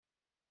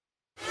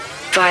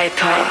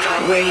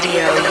Viper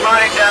Radio. Good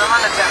morning,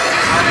 gentlemen. The temperature is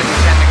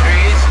 110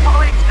 degrees.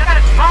 Holy shit,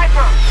 it's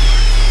Viper!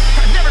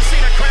 I've never seen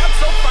a crowd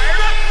so fired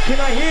up!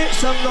 Can I hear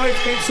some noise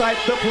inside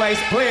the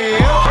place, please?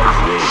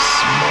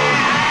 This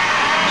moment.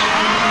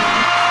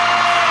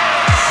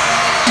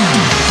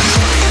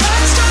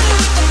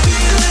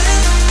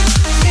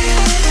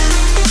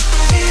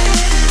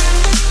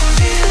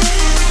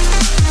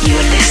 You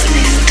are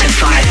listening to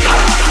Viper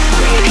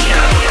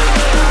Radio.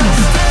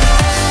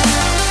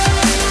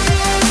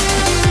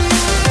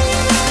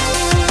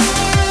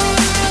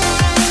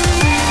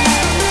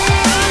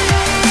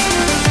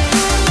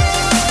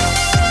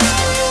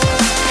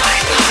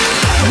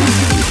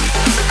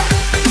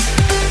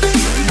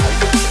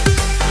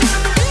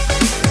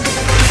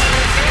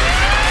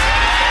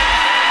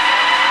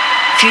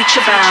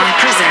 Futurebound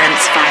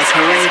presents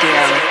Viper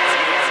Radio.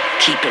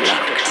 Keep it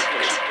locked.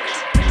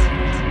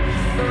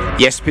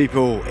 Yes,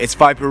 people, it's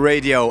Viper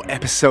Radio,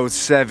 episode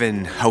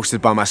 7, hosted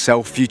by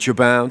myself,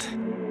 Futurebound.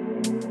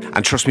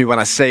 And trust me when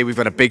I say we've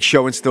got a big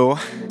show in store.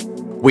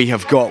 We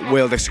have got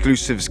world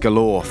exclusives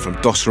galore from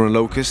Dossa and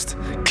Locust,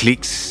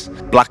 Cliques,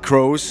 Black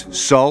Crows,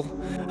 Sol,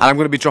 and I'm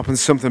going to be dropping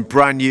something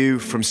brand new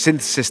from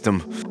Synth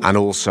System, and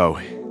also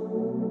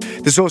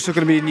there's also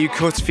going to be a new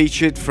cut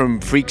featured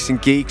from Freaks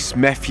and Geeks,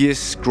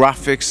 Mephius,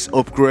 Graphics,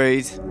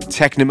 Upgrade,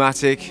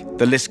 Technomatic,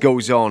 the list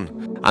goes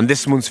on. And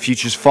this month's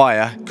Futures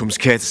Fire comes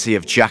courtesy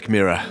of Jack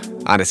Mirror,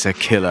 and it's a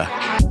killer.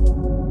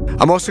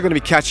 I'm also going to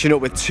be catching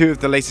up with 2 of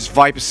the latest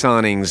Viper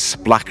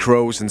signings, Black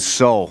Crows and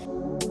Sol.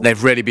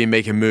 They've really been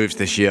making moves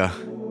this year.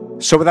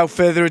 So without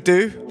further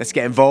ado, let's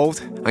get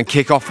involved and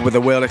kick off with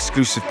a world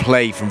exclusive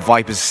play from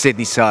Viper's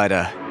Sydney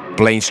sider,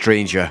 Blaine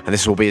Stranger, and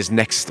this will be his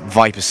next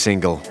Viper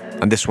single.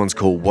 And this one's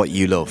called What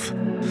You Love.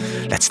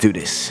 Let's do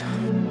this.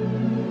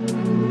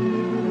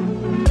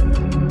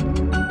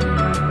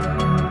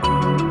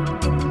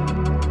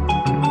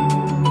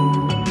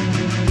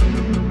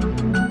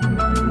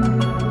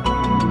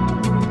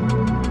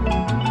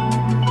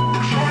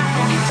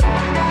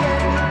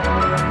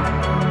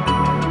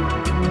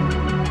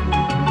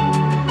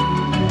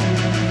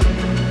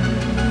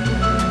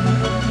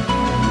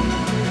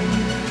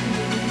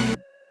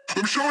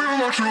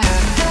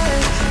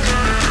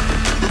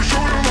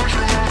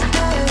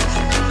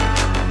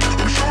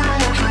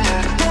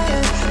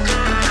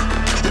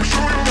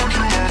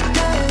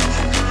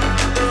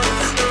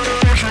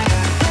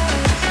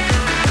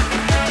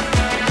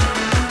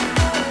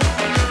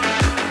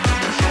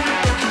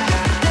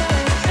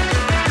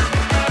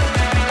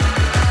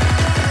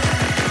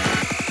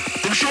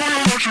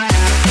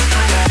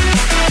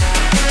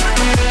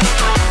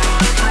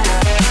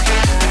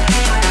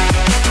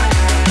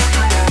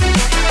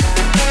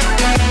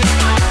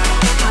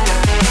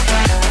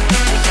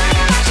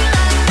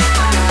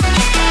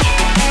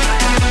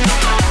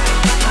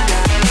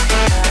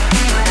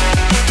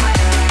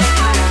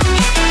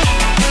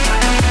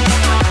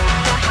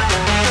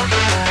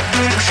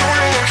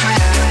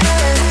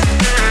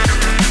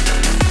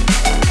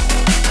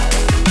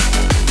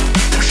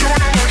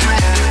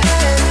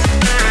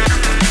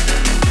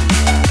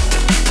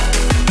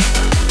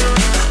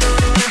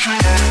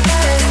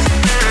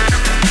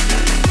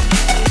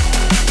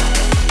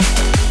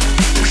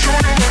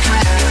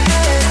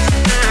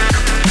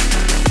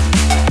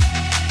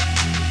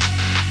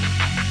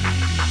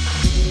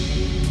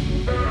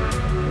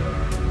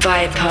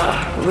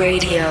 Viper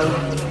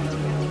Radio.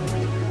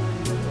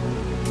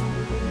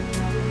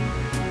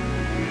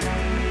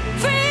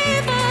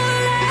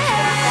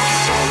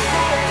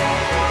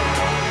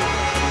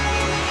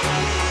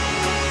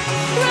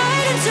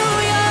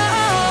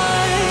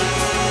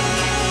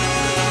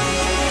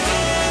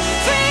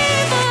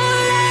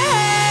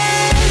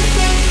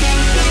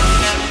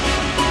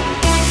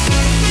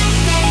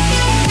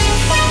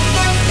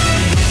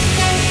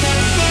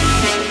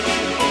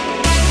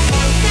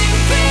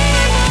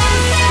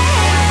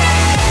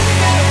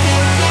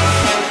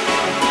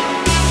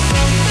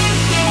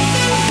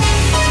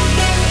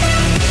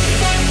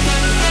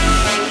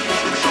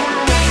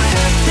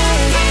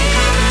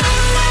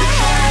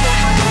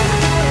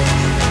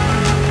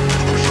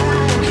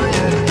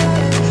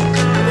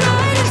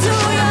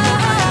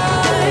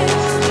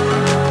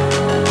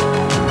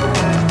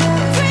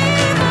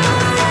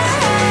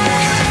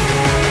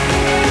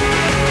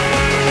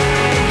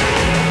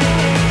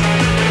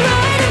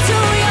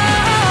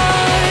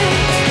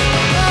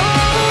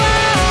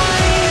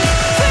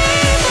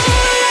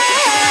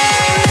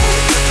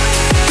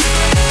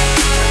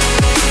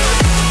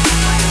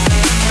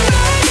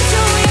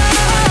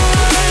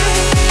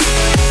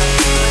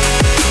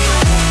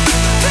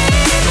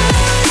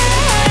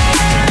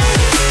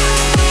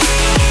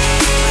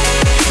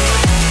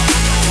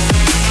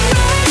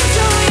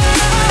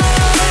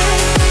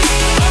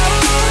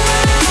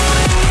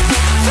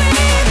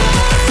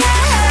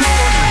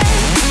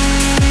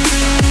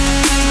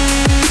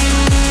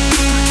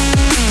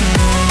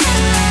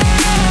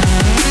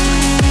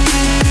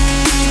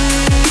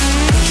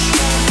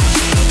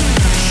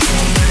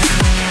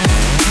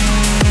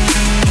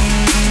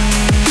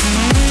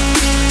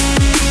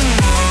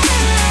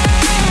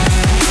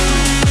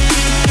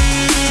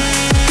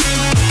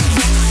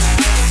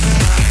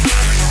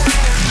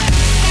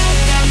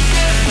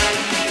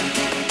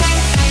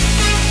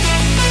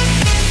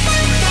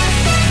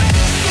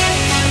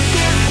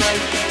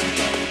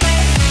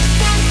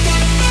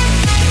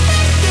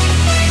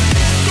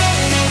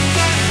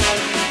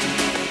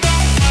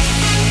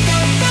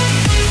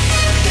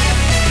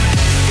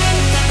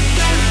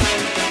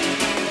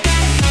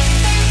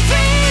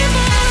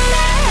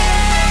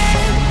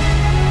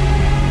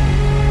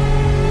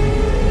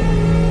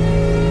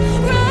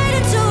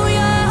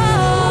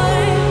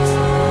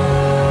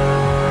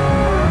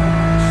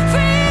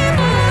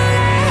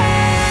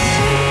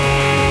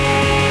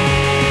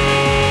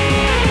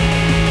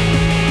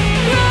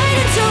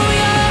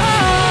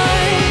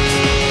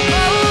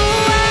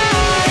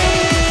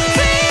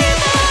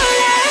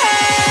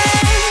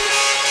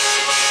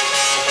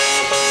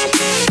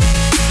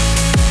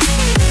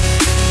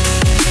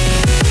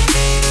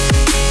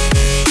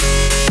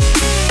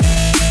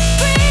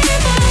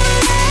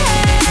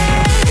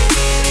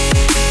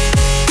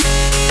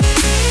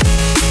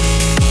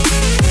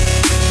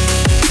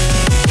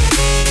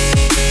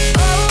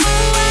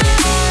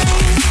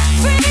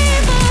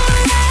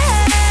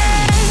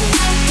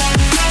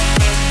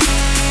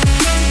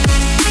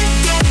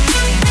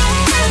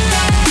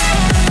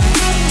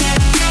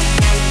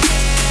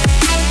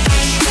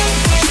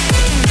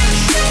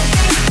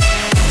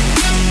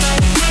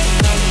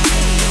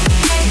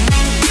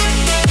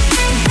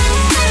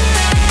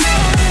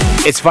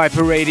 It's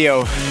Viper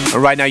Radio, and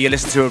right now you're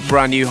listening to a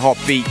brand new hot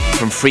beat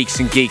from Freaks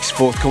and Geeks,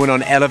 forthcoming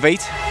on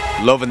Elevate.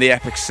 Loving the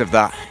epics of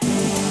that.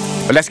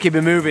 But let's keep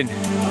it moving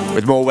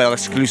with more Well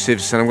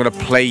exclusives, and I'm going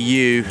to play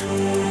you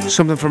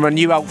something from a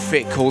new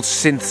outfit called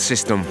Synth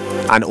System.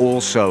 And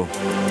also,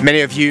 many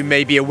of you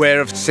may be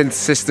aware of Synth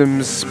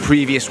System's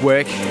previous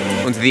work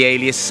under the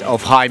alias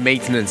of High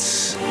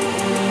Maintenance.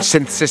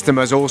 Synth System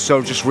has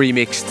also just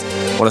remixed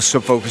one of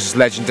Subfocus's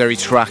legendary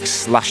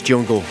tracks, Last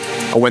Jungle.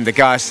 And when the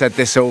guy said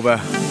this over,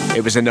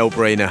 it was a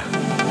no-brainer.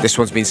 This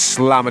one's been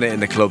slamming it in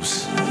the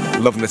clubs.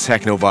 Loving the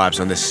techno vibes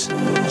on this.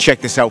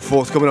 Check this out,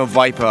 forthcoming on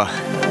Viper.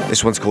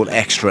 This one's called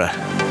Extra.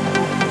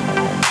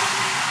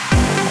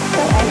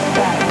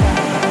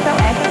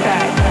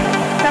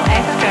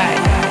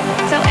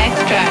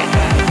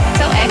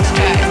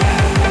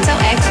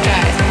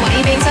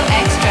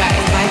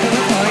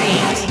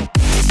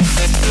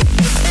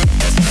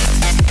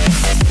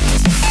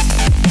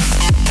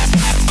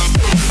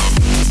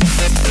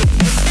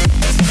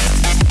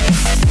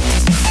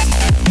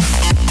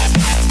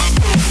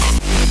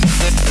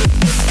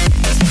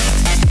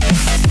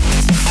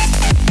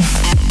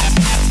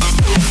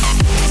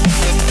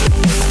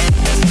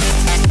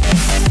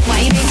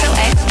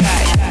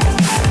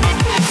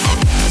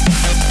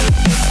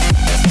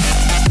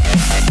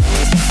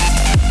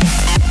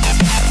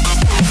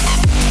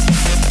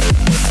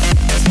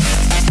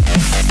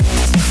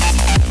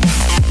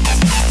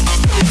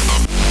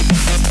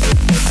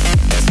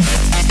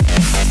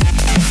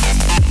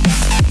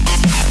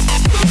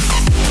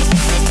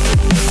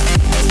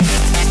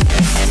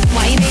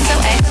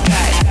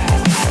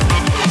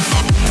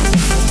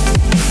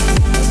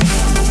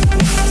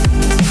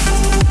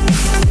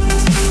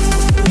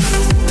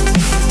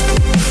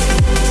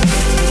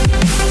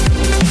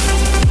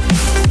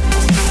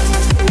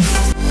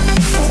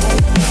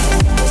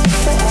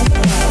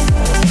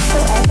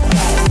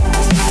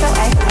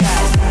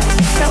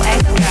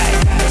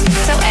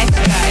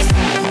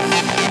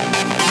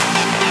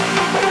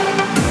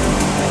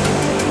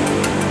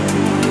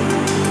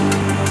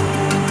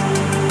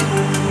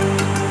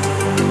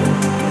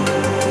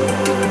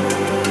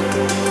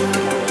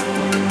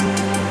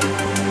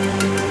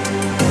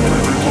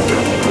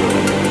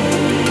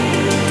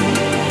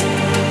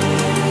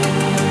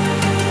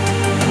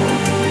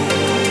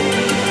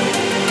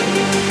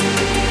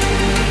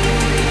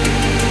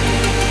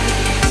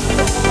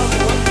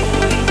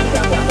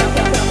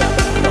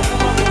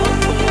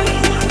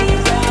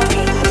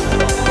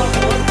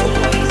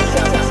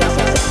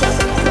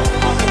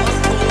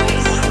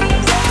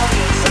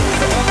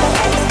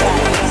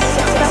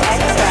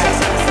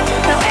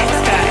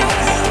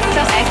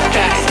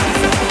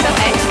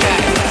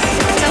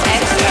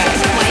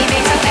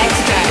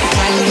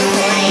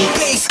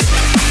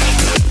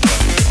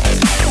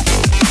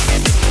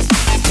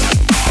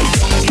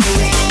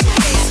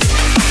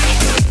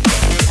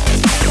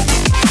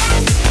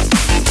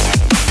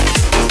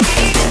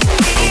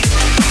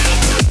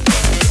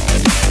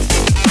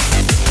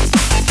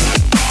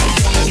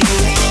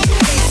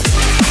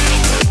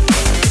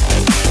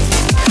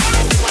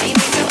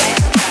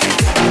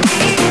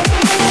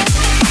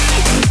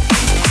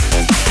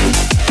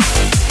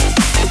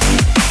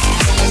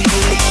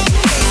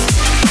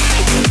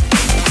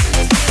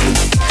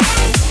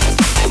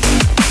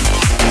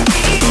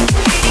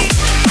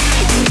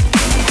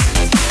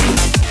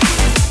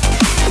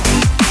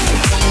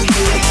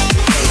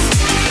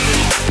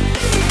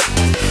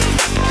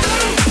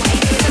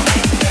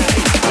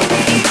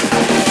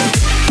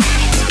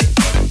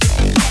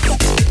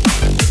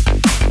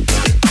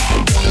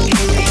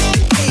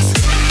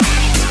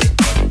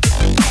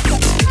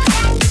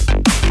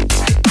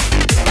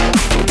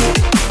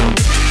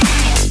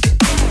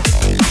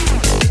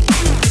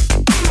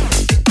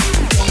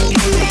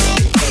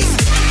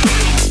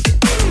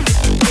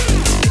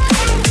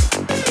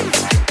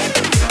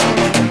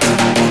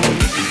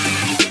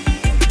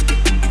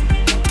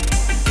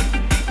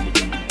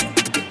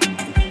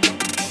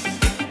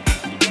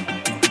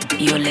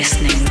 You're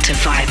listening to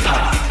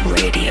Viper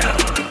Radio.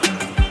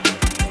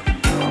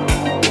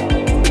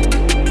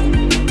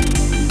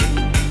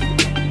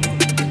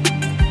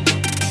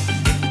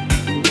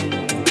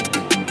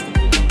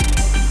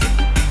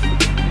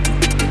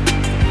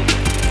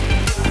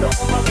 So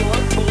all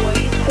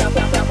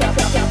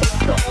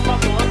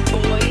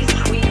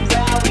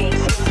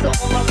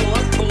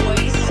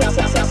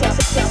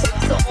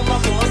my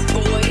boss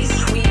boys,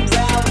 screams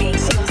out,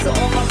 so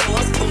all my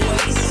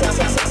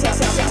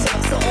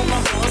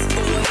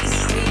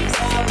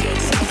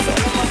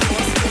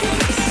boss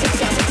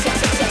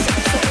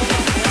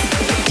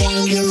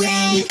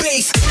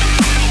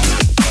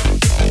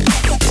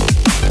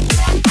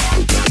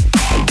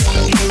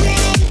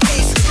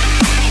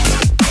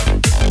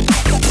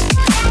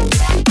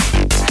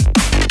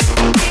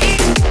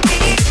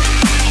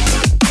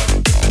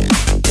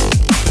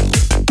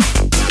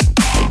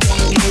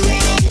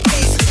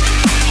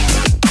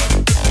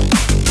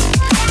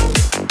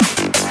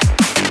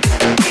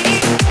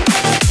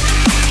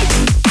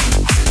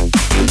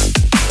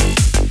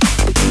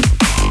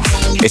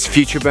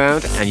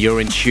Futurebound, and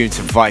you're in tune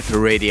to Viper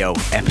Radio,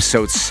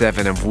 episode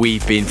 7, and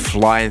we've been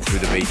flying through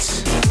the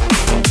beats.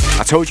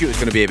 I told you it was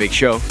going to be a big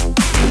show,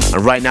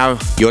 and right now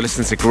you're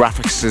listening to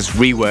Graphics'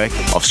 rework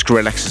of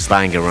Skrillex's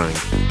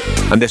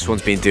Bangarang, and this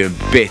one's been doing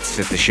bits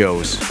at the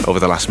shows over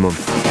the last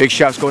month. Big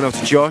shouts going out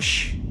to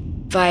Josh.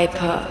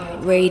 Viper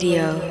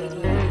Radio.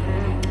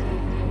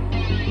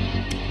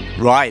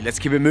 Right, let's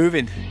keep it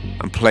moving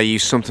and play you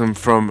something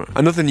from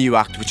another new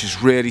act which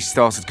has really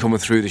started coming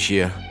through this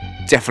year.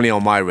 Definitely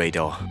on my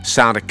radar.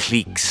 Sound of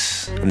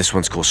Cliques, and this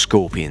one's called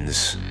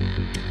Scorpions.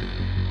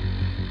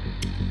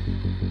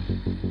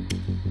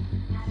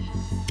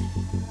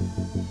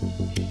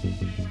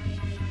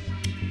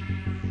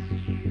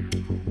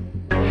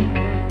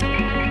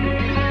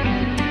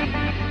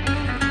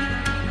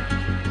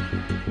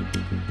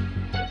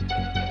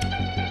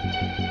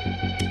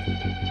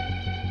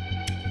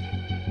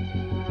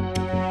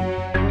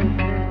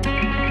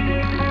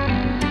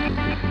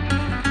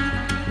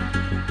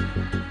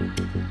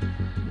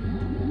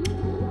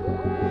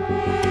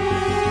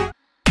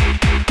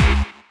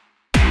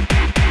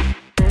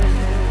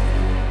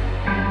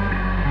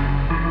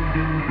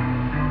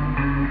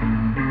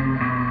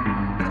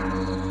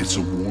 It's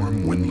a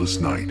warm, windless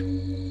night.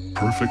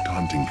 Perfect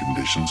hunting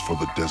conditions for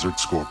the desert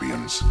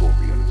scorpions.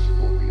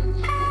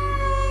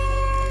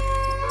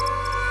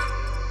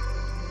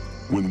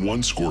 When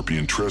one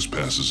scorpion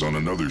trespasses on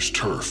another's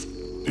turf,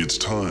 it's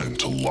time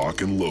to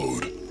lock and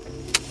load.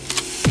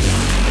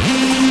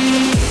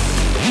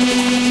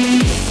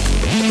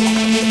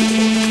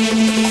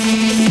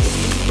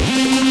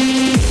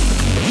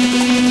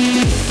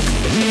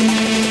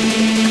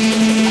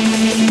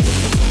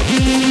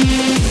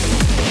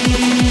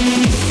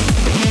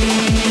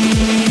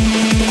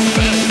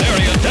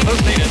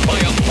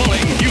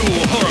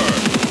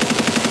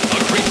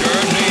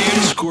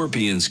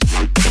 Scorpions.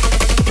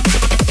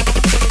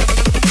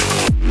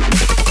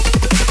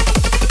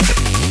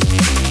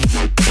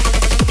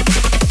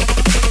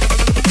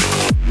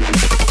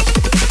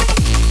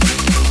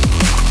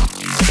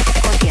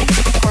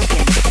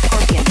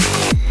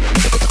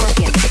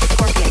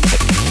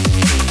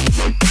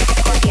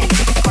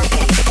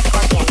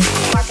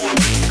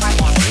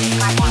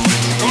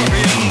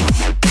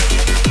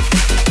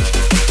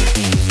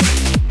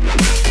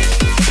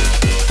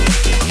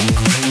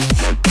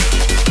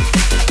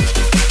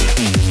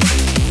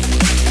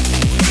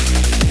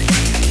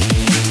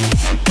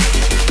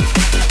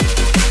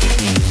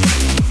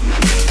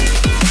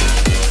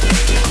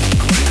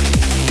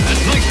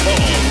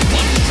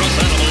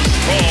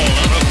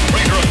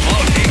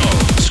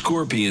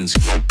 Scorpions.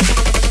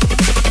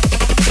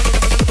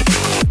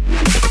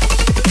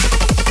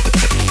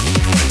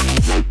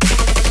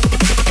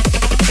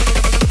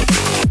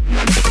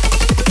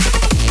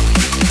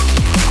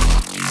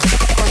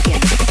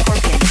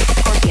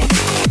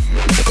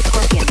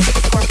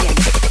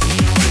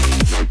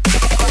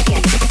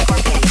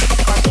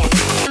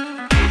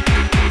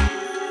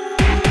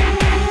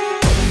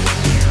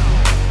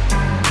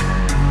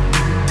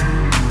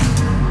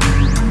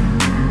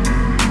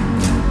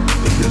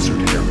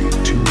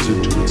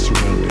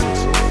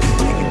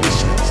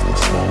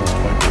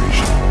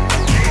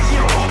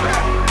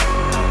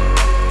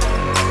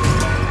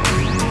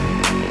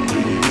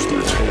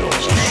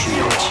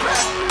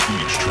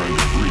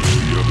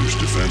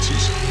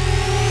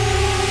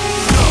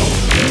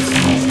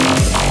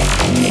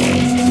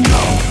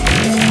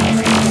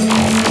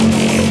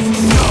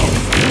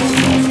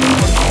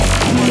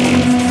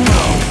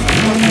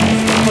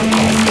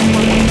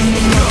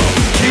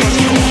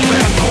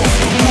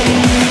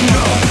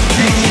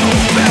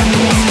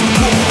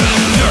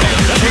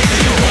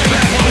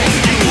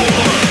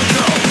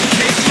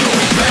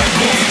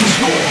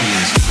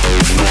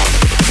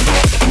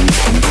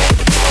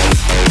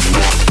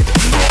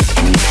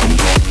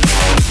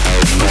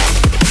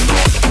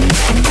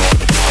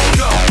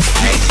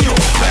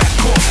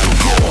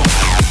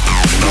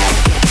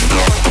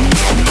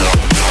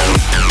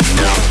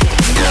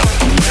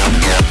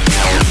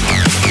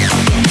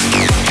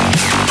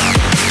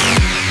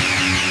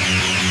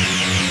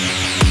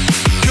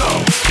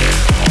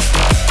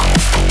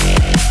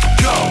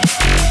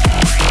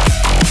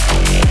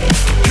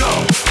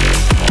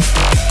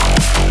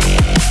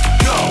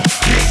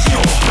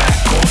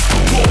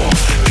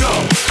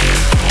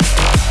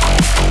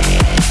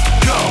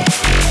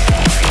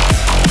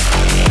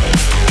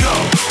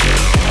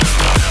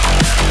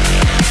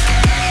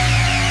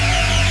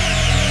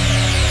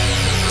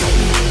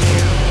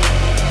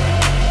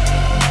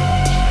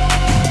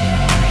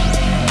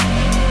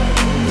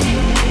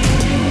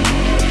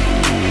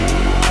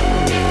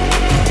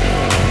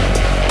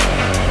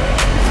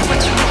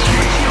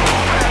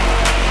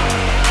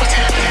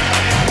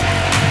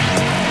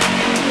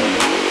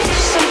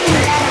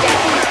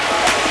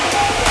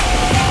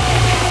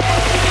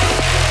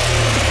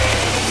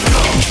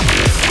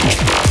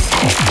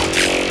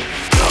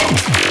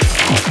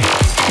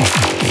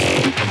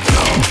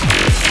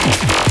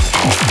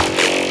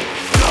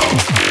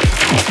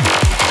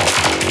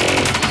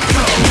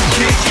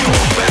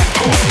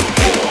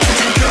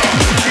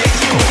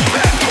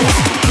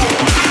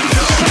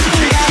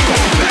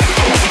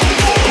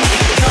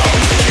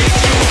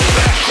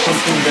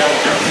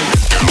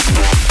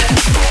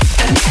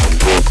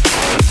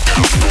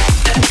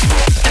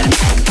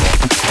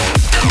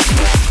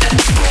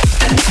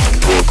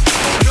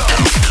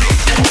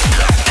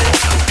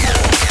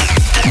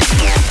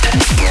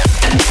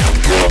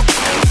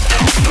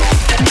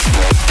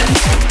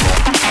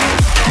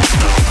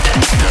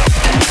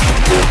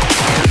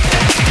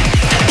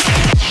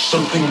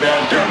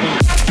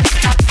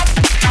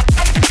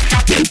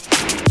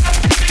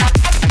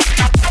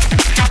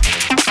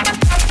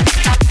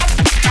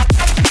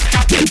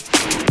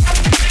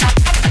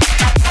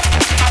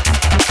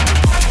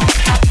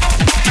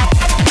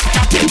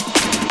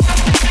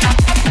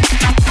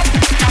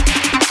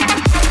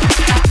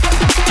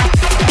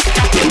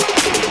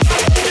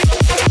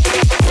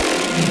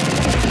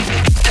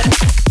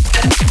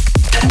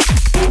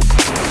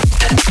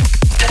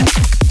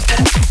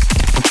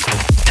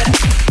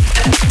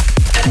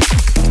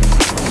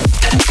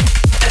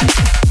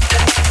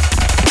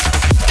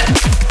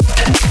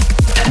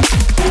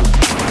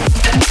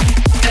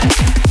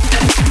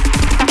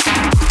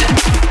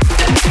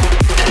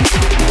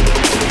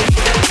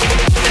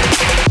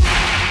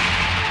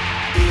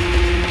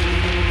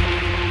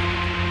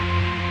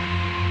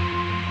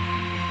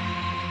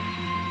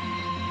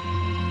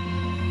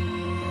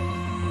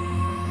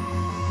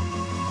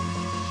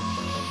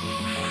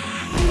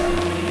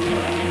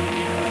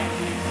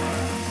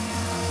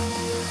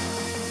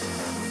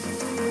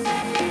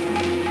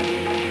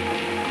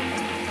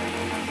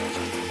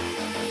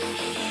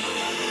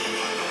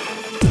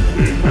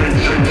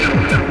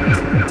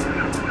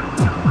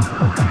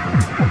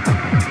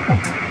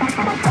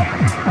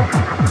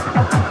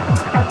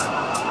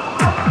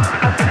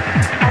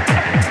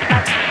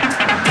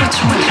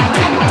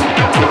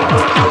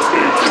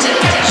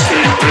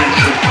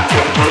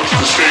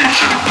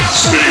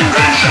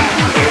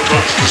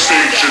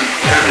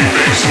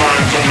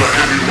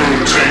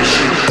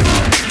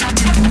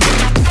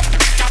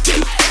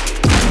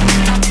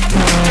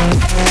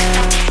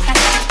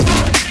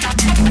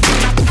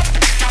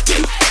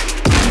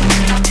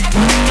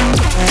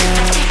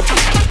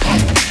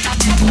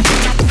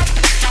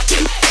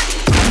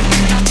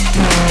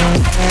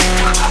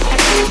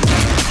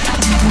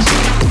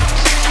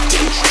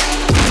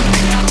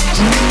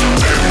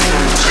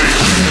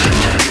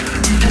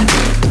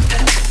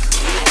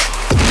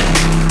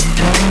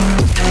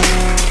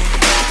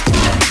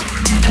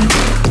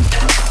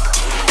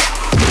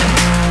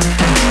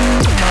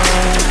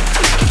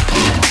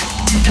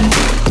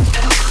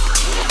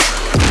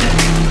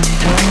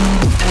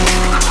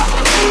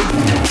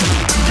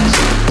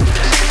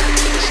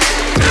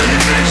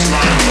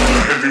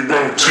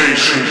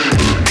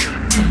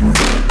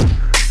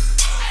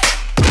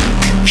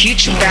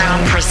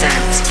 Futurebound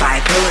presents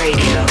Viper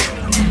Radio.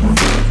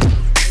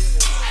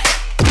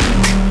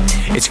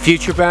 It's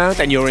Futurebound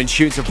and you're in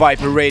tune to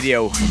Viper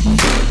Radio.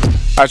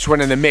 I just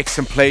went in the mix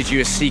and played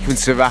you a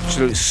sequence of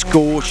absolute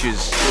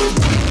scorchers,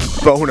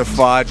 bona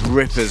fide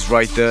rippers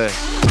right there.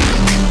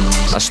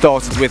 I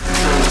started with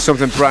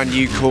something brand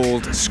new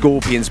called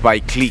Scorpions by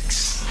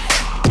Cleeks.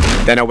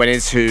 Then I went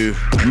into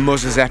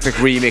Muzz's epic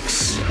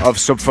remix of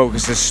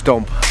Subfocus's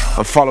Stomp.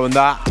 And following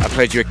that, I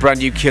played you a brand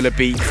new killer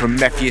beat from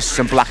Mephius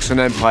and Black Sun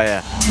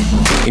Empire.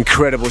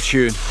 Incredible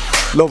tune.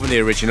 Loving the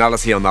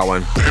originality on that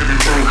one.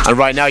 And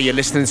right now you're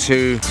listening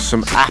to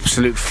some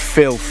absolute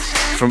filth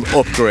from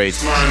Upgrade.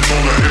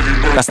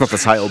 That's not the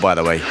title, by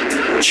the way.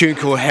 Tune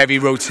called Heavy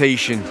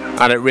Rotation.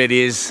 And it really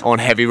is on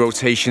heavy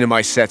rotation in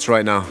my sets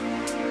right now.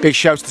 Big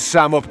shouts to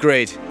Sam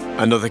Upgrade,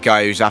 another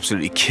guy who's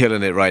absolutely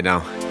killing it right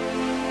now.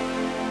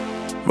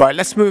 Right,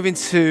 let's move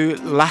into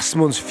last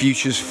month's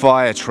Futures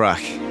Fire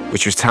track,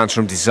 which was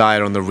Tantrum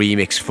Desire on the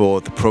remix for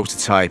The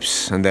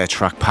Prototypes and their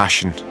track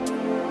Passion.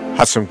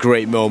 Had some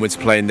great moments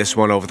playing this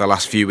one over the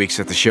last few weeks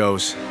at the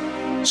shows.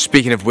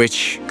 Speaking of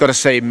which, gotta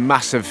say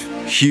massive,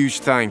 huge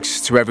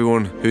thanks to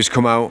everyone who's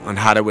come out and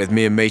had it with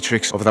me and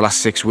Matrix over the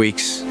last 6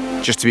 weeks.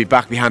 Just to be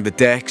back behind the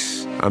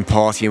decks and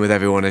partying with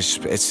everyone,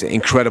 it's an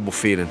incredible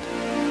feeling.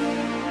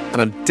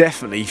 And I'm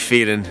definitely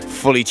feeling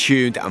fully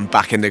tuned and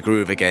back in the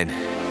groove again.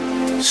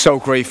 So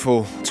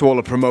grateful to all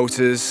the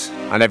promoters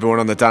and everyone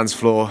on the dance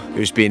floor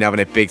who's been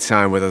having a big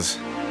time with us.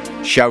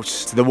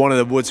 Shouts to the One in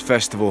the Woods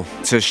Festival,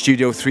 to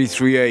Studio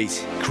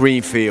 338,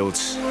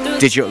 Greenfields,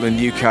 Digital in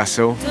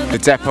Newcastle, the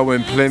Depot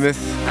in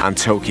Plymouth and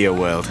Tokyo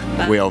World.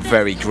 We are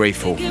very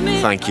grateful.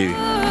 Thank you.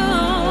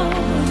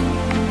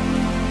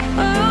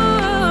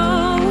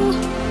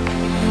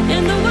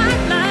 In the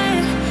white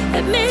light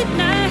at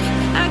midnight,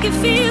 I can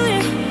feel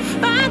it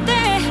right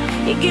there.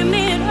 You give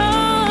me it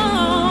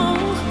all.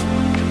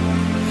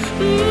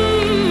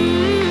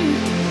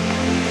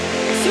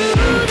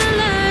 Through the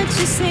lights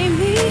you see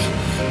me,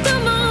 the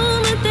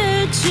moment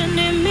that you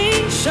need me.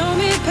 Show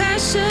me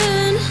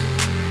passion,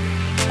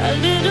 a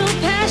little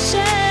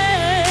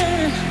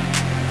passion.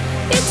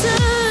 Your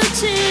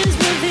touch is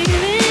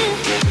revealing,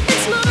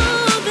 it's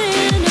more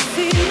than a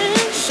feeling.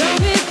 Show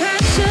me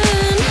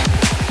passion,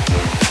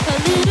 a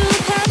little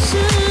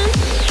passion,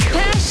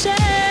 passion.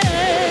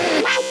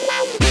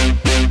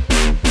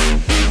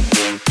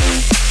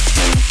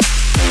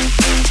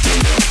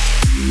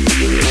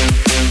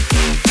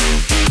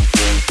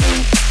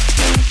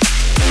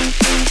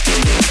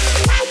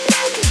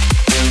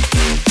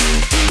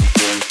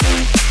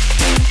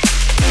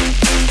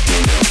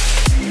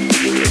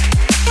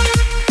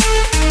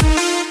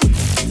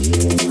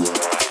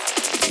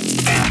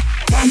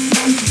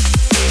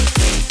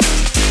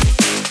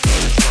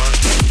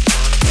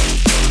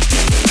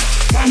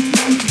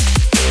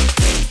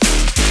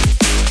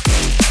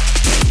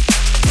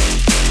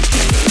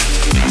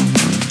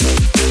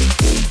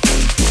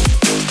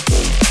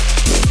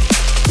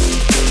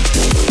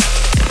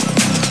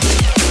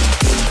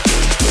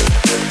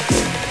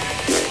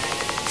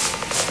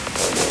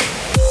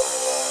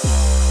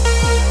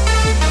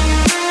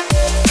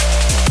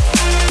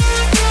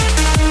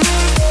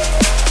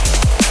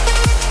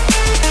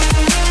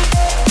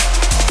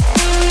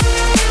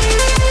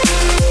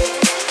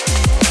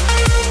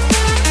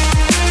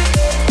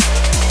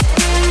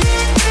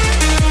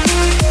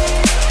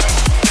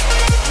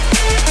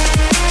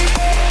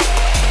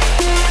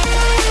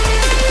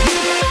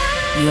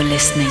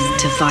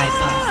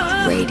 Viper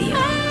Radio.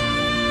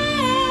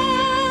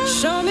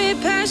 Show me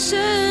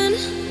passion,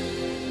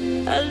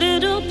 a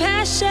little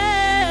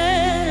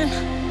passion.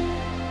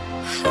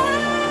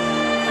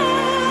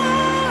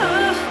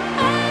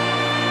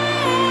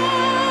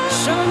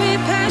 Show me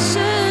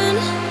passion,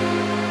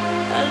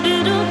 a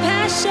little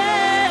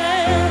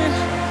passion.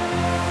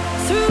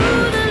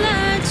 Through the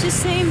lights you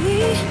see me,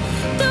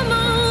 the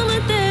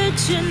moment that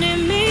you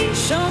need me.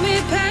 Show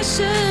me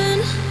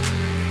passion,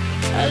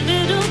 a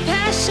little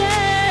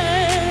passion.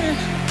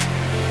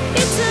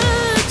 Your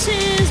touch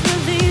is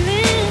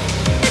revealing,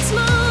 it's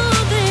more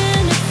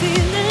than a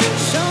feeling.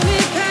 Show me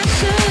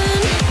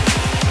passion,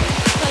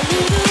 a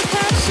little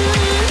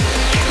passion,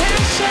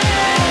 passion.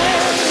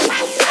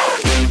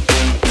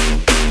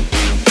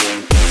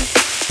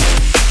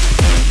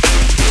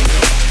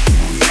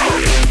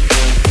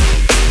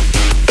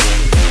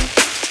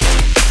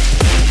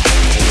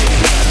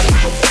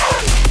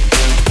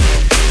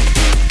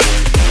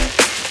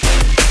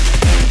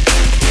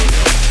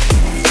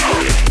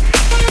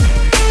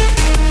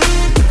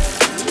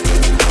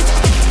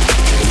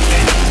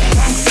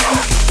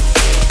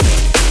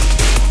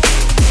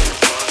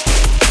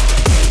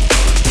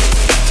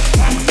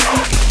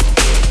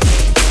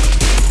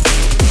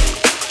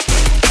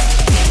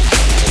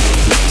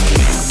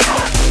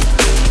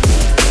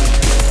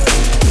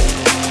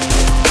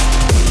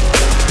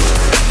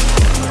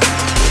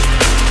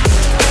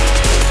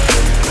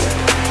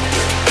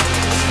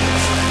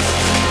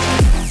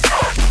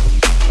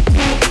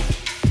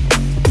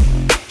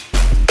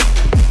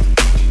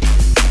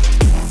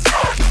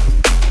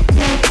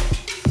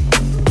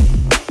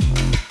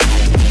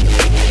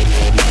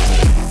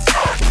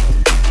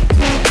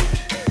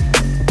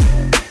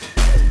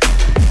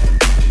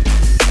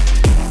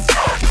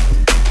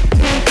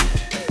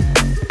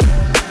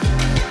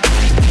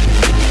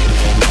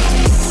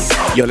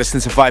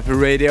 listening to Viper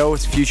Radio,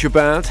 it's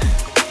Futurebound.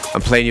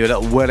 I'm playing you a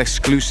little world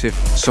exclusive,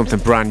 something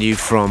brand new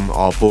from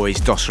our boys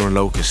Dosser and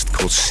Locust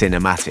called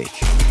Cinematic.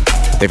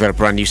 They've got a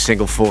brand new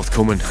single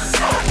forthcoming,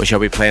 which I'll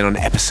be playing on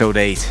episode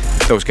 8.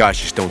 Those guys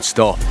just don't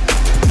stop.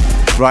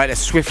 Right,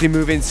 let's swiftly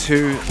move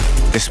into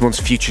this month's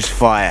Futures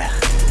Fire.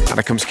 And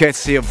it comes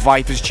courtesy of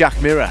Viper's Jack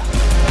Mirror,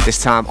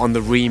 this time on the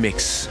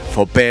remix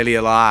for Barely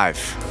Alive.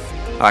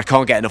 I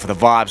can't get enough of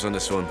the vibes on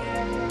this one.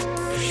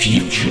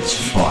 Futures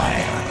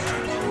Fire.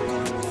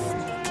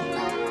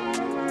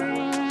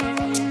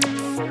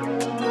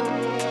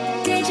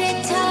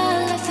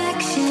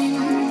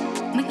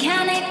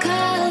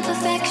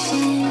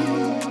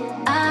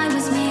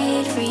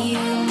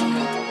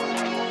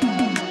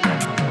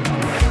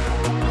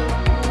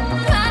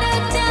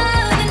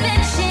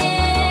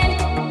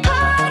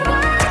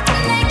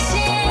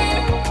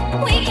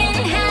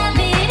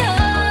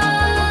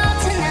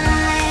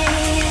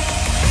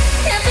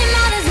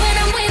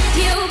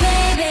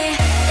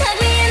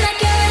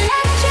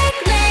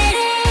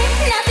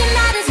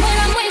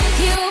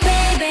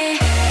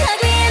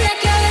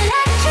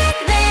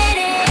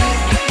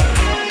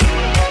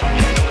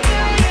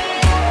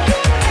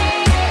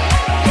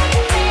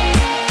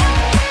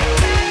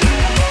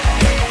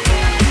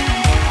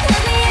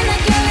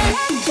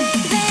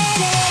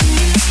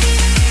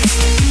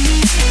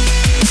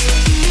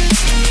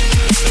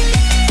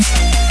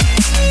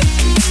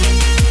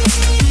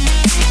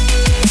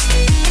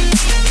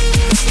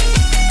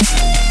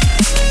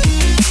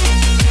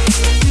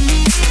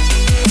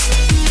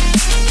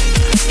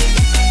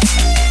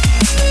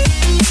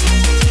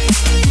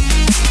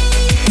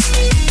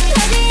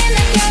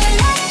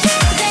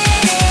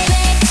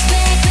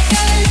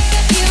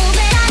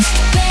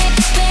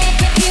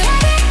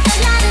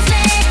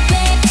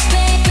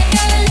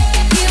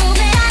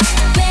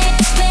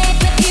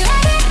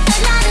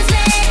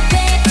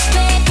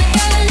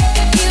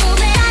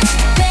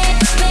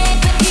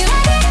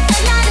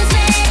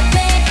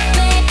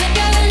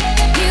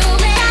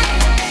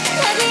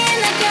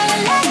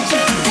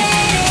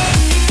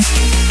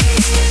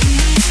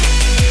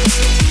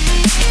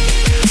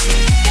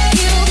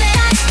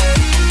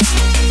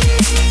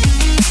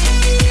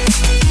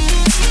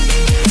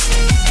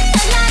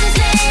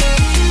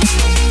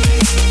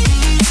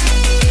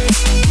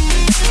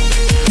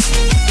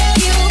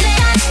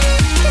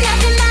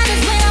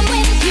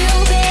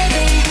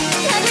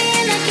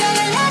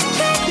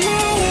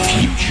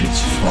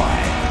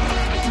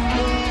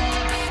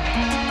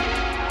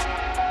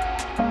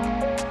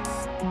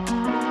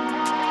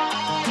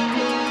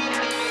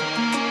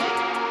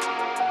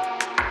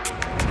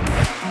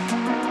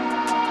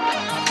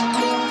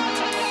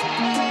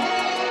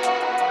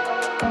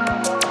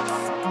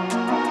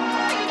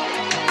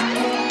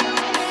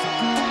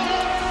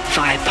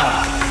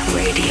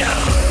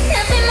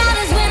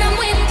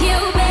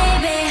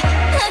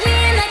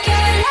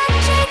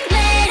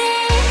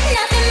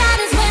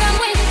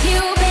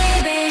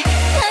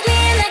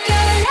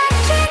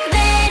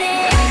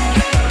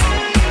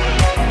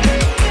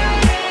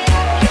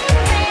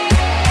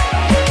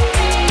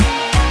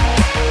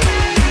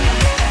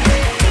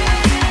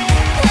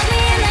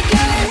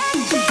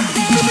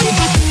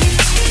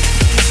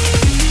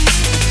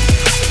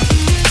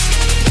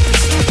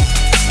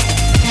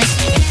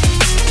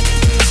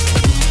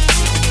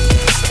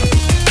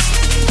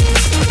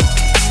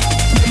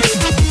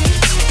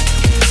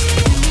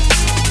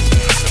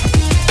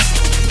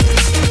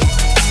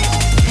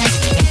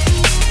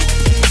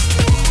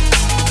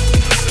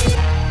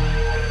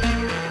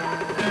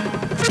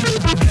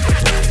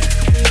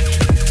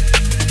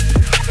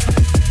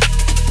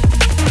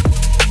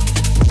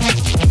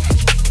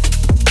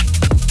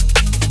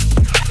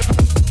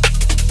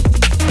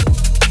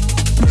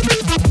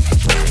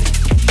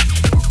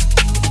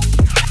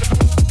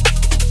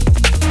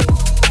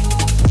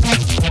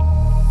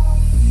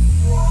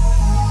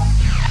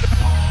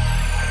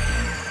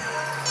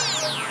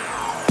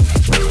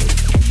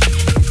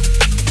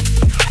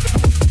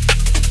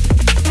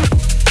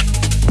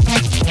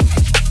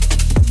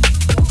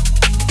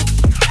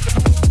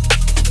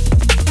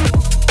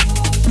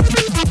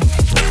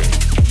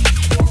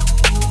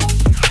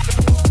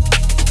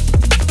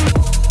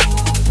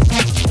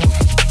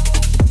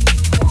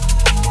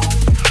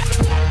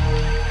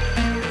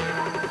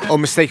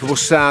 Unmistakable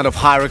sound of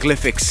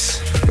Hieroglyphics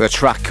with a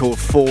track called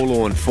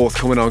Forlorn,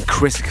 forthcoming on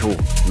Critical.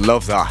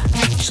 Love that.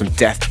 Some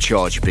depth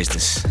charge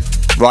business.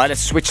 Right,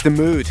 let's switch the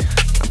mood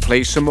and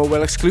play some more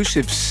well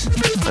exclusives.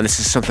 And this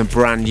is something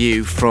brand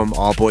new from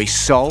our boy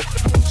Sol,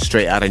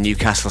 straight out of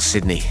Newcastle,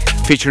 Sydney,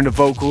 featuring the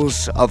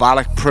vocals of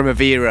Alec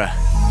Primavera.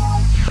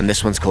 And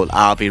this one's called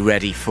I'll Be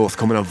Ready,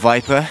 forthcoming on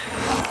Viper.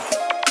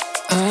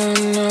 I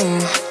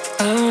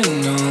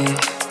know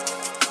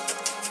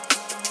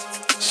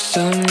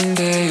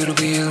someday it'll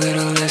be a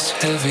little less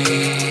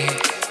heavy.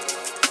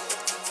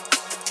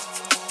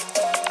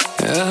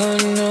 I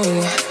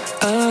know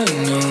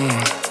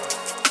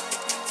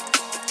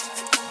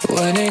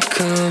when it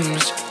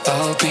comes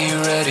I'll be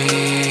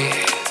ready.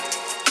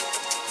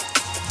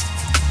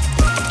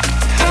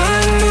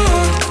 I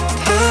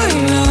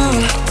know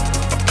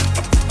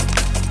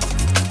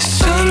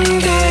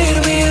Someday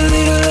it'll be a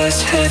little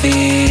less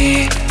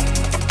heavy.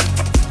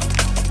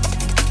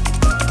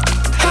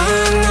 I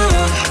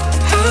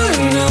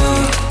know.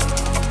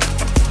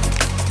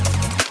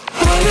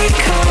 When it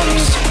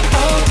comes,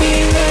 I'll be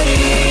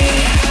ready.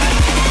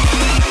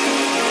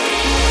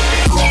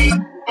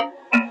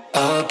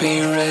 I'll be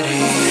ready.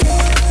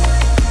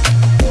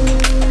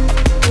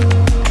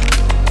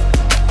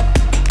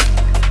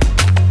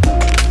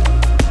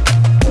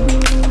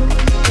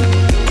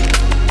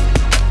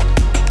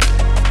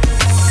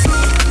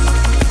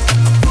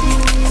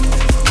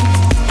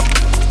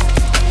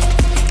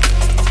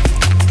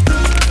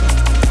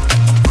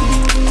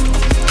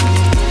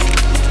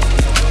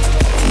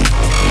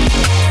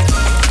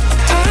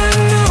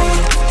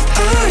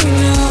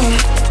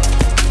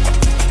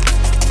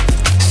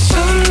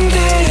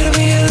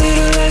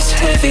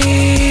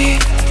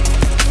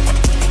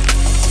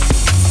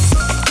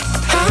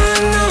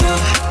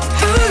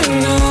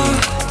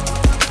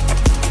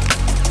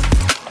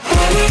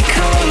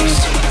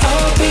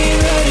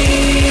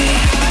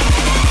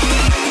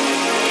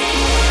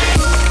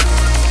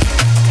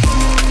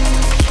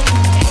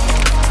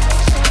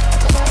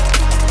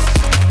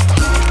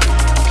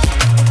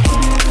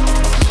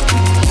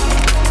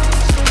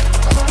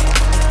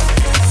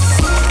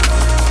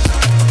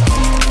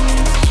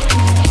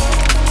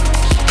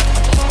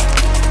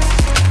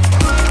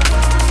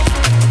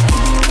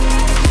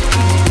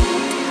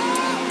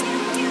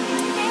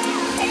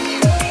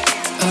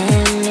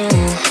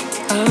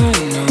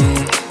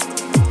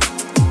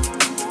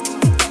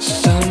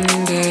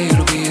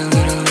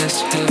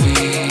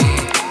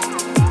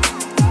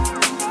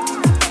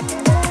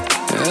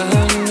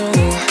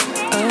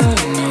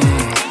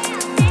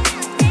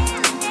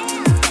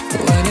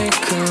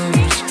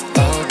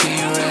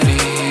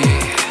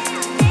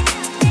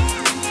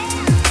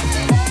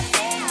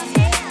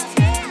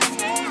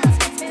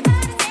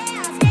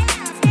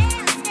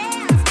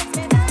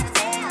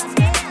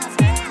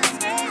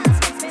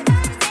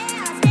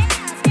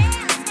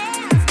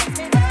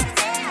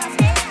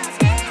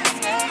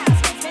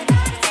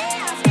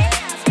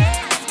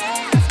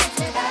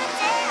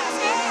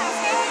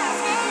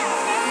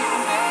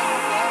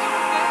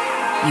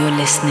 You're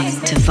listening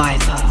to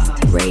Viper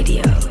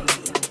Radio.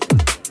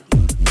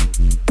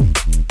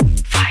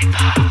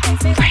 Viper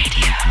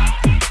Radio.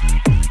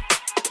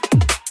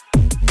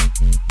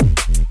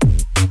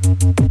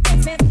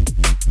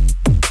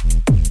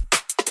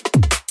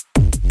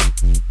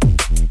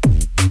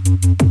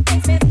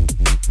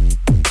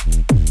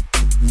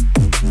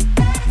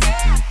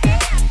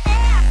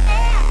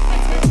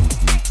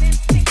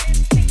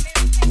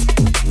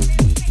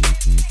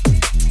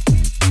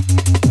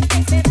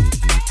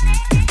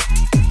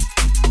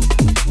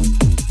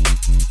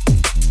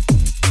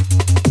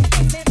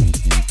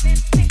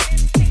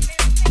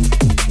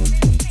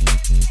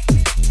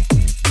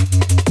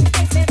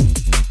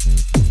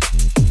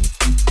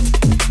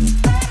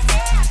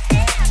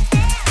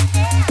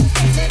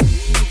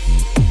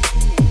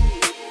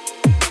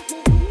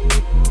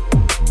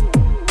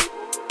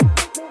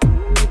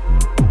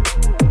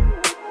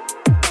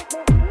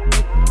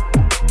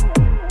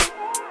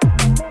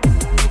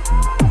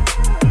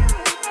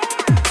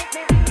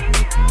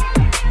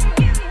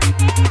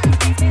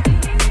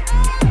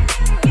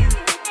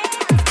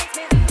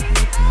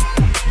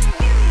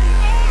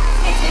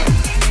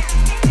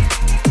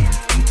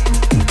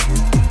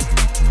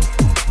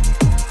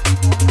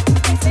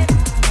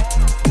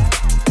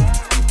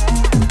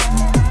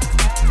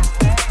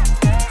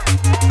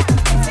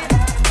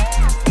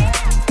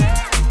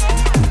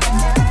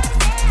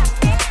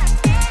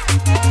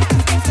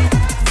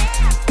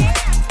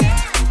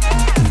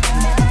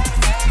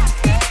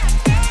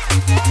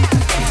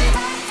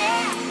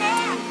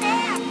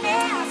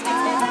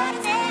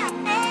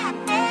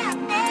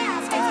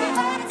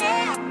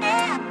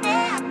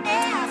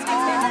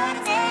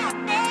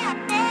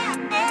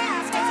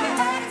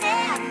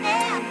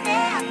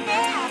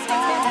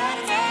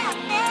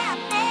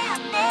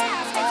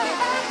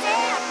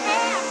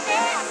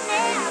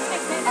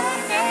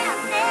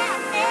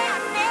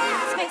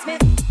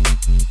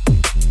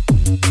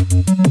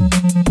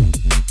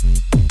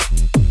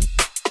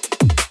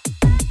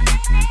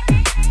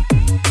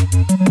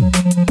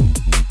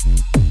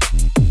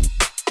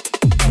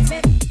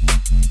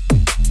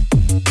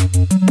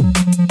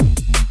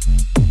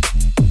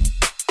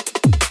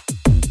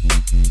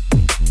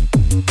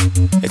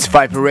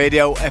 Viper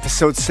Radio,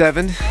 episode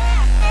 7.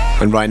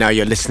 And right now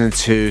you're listening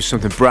to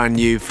something brand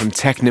new from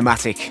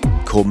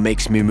Technomatic called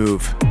Makes Me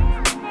Move.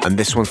 And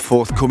this one's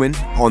forthcoming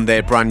on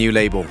their brand new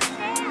label.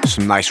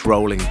 Some nice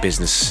rolling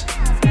business.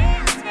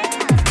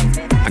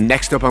 And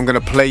next up I'm going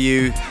to play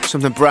you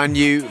something brand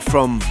new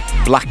from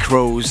Black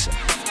Crowes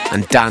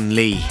and Dan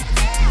Lee,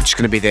 which is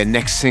going to be their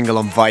next single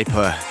on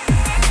Viper.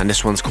 And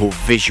this one's called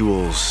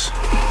Visuals.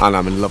 And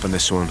I'm loving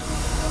this one.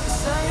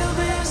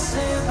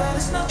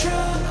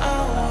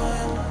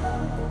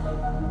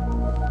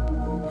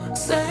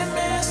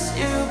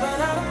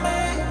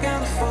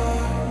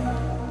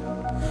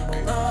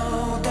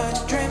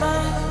 Dream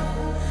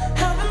of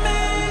having me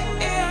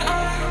in your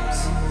arms.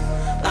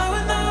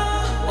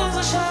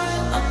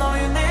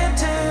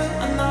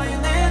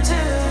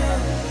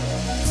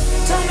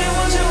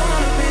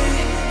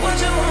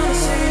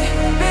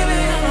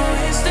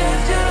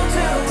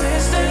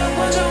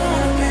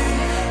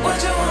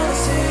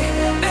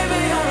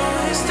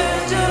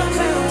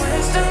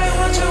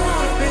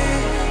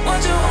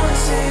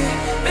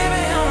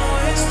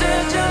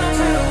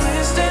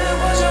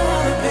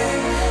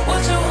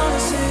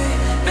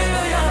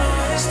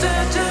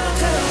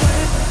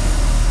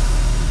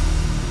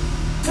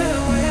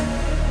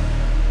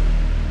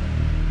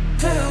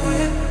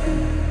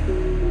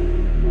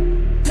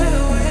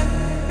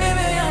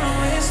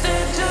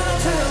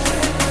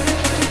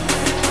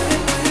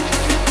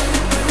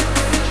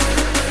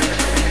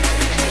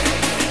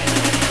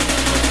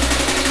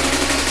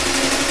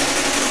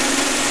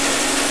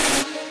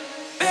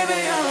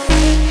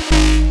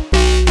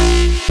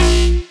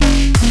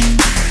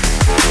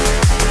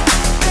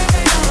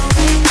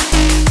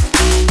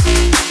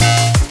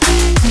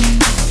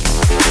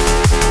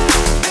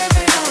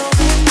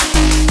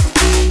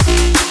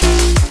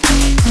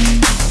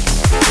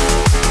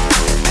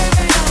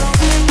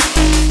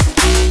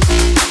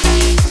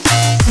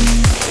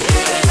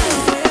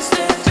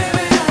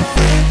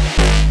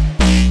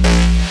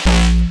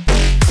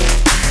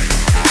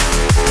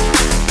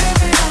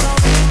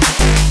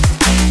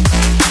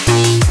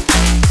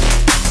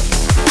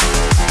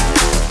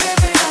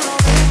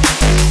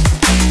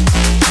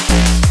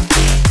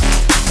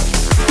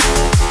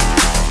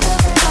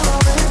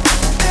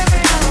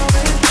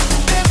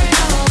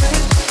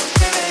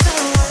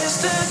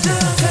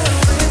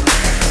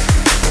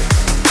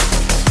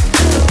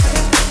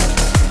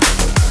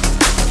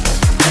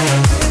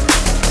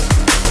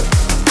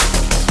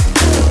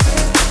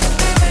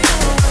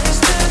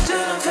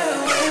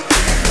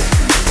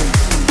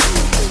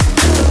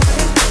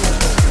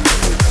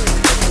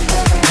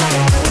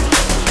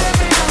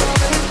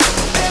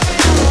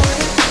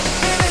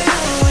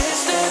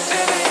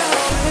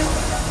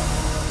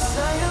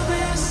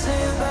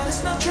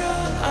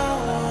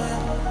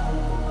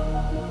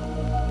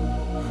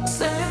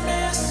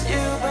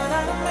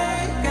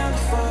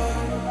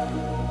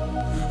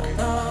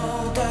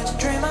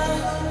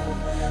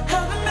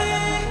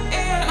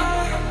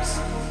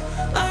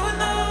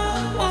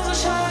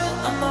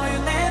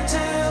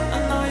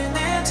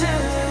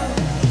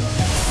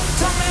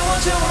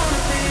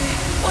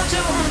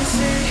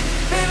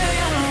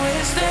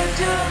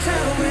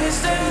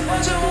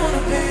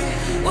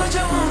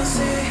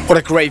 What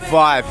a great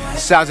vibe.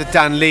 Sounds of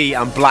Dan Lee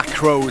and Black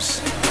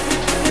Crows.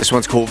 This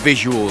one's called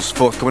Visuals,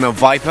 forthcoming on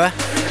Viper.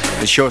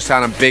 The show's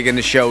sounding big in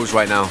the shows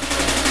right now.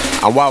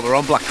 And while we're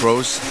on Black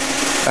Crows,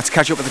 let's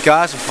catch up with the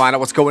guys and find out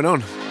what's going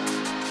on.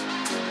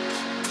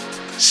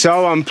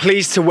 So I'm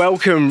pleased to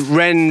welcome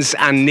Renz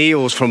and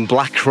Niels from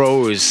Black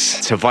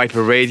Crows to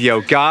Viper Radio.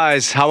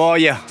 Guys, how are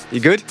you? You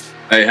good?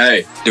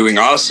 Hey, doing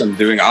awesome.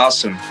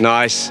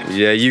 Nice.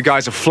 Yeah, you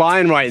guys are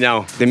flying right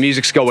now. The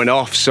music's going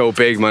off so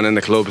big, man, in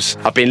the clubs.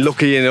 I've been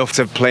lucky enough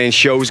to play in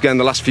shows again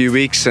the last few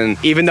weeks, and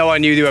even though I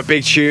knew they were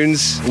big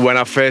tunes when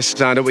I first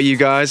signed up with you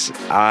guys,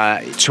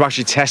 to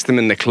actually test them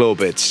in the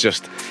club, it's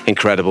just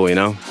incredible, you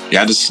know?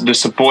 Yeah, the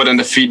support and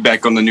the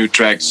feedback on the new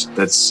tracks,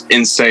 that's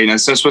insane. And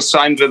since we're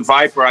signed with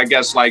Viper, I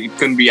guess like it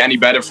couldn't be any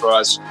better for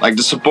us. Like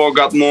the support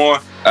got more,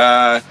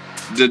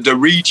 the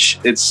reach,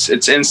 it's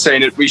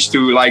insane. It reached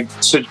to like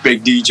such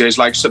big DJs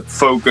like Sub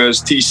Focus,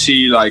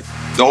 TC, like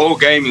the whole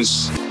game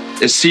is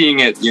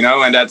seeing it, you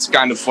know, and that's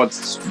kind of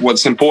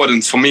what's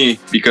important for me,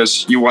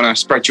 because you want to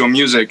spread your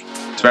music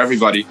to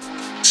everybody.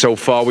 So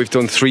far we've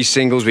done 3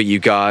 singles with you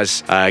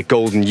guys,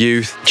 Golden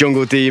Youth,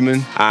 Jungle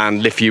Demon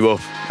and Lift You Up.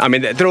 I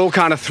mean, they're all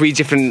kind of 3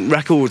 different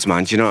records,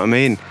 man, do you know what I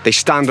mean? They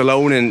stand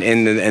alone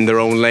in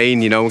their own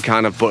lane, you know,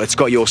 kind of, but it's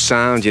got your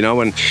sound, you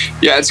know. And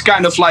yeah, it's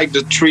kind of like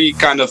the 3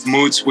 kind of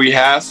moods we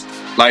have.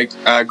 Like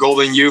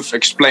Golden Youth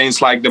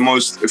explains like the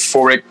most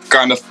euphoric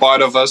kind of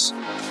part of us.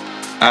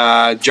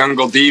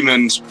 Jungle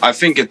Demons, I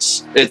think it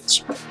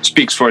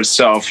speaks for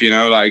itself, you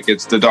know, like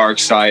it's the dark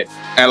side.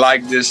 And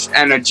like this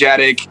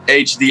energetic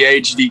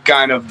HD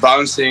kind of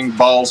bouncing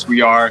balls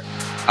we are,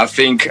 I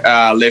think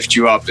Lift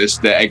You Up is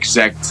the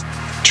exact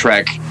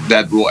track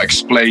that will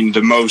explain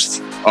the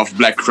most of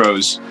Black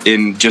Crows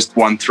in just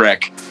one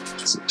track.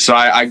 So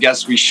I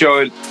guess we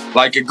showed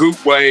like a good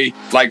way,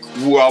 like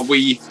who are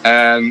we,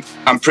 and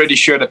I'm pretty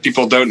sure that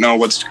people don't know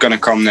what's gonna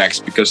come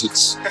next, because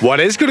it's... What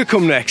is gonna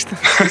come next?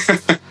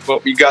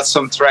 But we got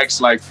some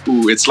tracks like,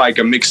 it's like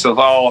a mix of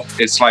all,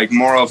 it's like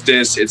more of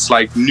this, it's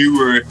like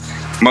newer,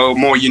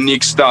 more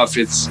unique stuff,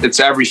 it's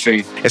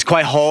everything. It's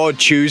quite hard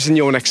choosing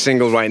your next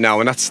single right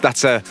now, and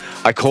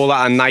I call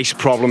that a nice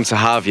problem to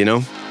have, you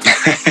know?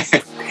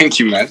 Thank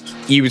you, man.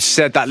 You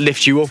said that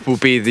Lift You Up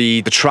would be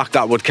the track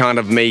that would kind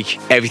of make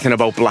everything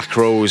about Black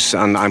Crows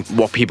and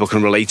what people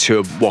can relate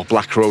to, what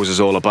Black Crows is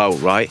all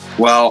about, right?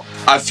 Well,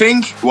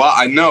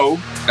 I know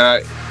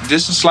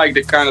this is like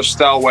the kind of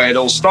style where it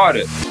all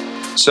started.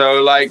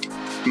 So like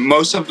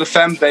most of the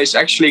fan base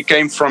actually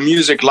came from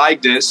music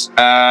like this.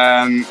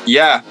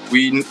 Yeah,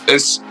 we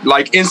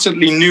like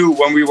instantly knew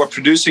when we were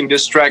producing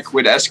this track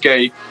with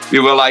SK, we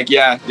were like,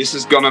 yeah, this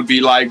is gonna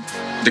be like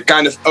the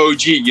kind of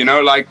OG, you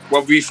know, like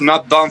what we've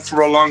not done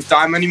for a long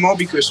time anymore,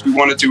 because we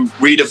wanted to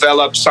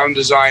redevelop sound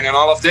design and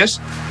all of this.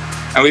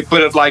 And we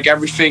put it like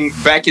everything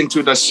back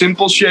into the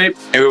simple shape.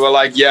 And we were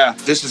like, yeah,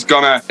 it's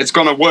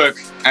gonna work.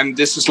 And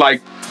this is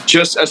like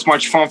just as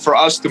much fun for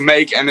us to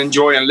make and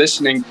enjoy and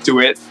listening to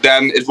it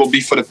than it will be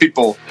for the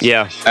people.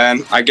 Yeah.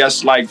 And I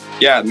guess like,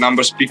 yeah,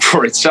 numbers speak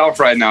for itself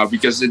right now,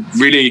 because it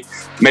really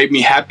made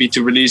me happy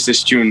to release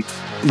this tune.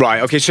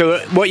 Right, okay, so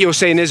what you're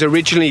saying is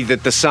originally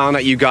that the sound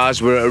that you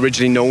guys were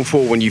originally known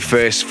for when you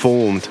first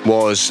formed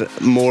was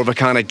more of a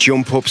kind of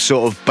jump up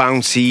sort of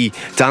bouncy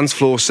dance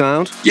floor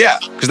sound? Yeah.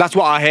 Because that's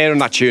what I hear in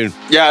that tune.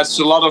 Yeah, it's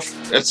a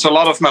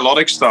lot of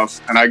melodic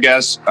stuff, and I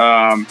guess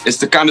it's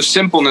the kind of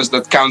simpleness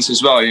that counts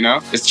as well, you know?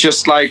 It's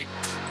just like...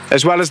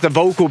 As well as the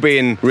vocal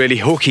being really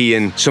hooky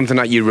and something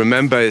that you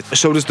remember,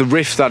 so does the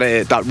riff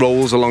that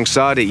rolls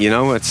alongside it, you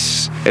know? It's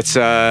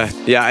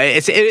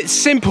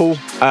simple,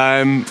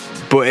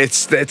 but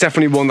it's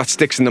definitely one that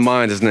sticks in the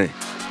mind, isn't it?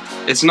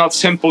 It's not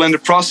simple in the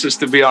process,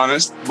 to be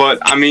honest, but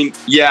I mean,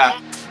 yeah,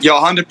 you're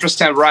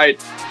 100%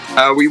 right.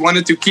 We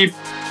wanted to keep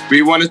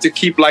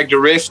like the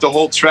riff, the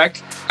whole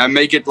track, and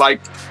make it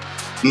like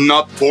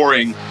not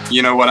boring,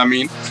 you know what I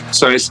mean?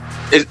 So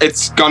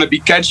it's gonna be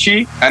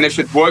catchy, and if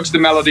it works, the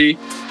melody,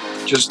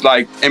 just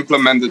like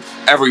implement it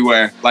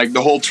everywhere. Like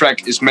the whole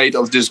track is made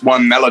of this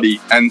one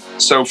melody, and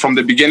so from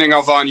the beginning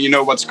of on, you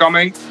know what's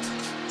coming.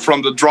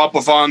 From the drop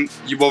of on,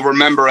 you will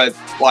remember it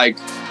like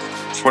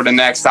for the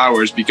next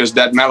hours, because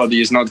that melody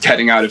is not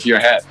getting out of your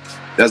head.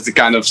 That's the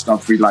kind of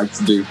stuff we like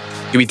to do.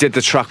 We did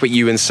the track with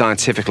you in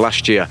Scientific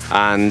last year,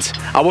 and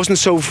I wasn't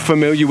so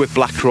familiar with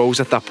Black Crows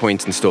at that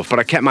point and stuff, but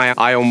I kept my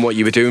eye on what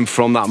you were doing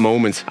from that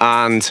moment.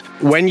 And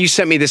when you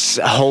sent me this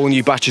whole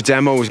new batch of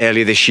demos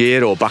earlier this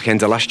year or back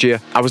end of last year,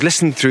 I was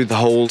listening through the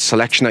whole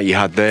selection that you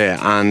had there,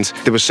 and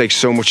there was like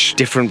so much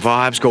different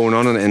vibes going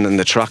on in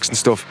the tracks and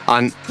stuff.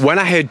 And when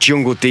I heard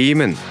Jungle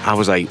Demon, I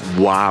was like,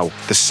 wow,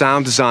 the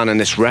sound design on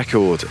this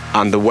record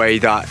and the way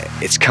that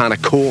it's kind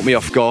of caught me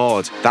off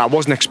guard, that I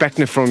wasn't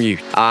expecting it from you.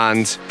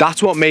 And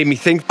that's what made me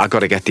think I got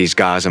to get these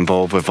guys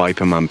involved with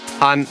Viper, man.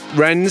 And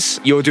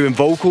Renz, you're doing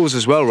vocals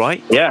as well,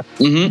 right? Yeah.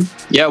 Mm-hmm.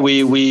 Yeah,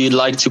 we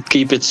like to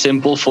keep it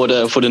simple for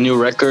the new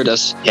record,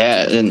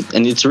 and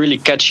it's really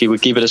catchy. We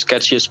keep it as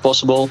catchy as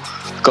possible,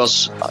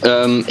 because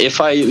if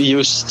I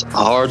used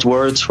hard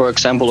words, for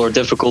example, or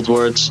difficult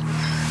words,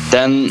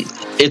 then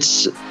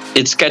it's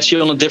it's catchy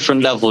on a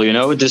different level, you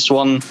know. This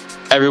one,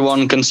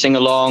 everyone can sing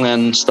along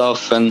and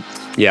stuff, and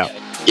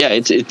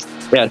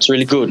it's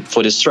really good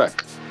for this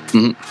track.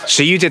 Mm-hmm.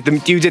 So you did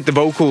the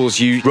vocals.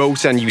 You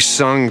wrote and you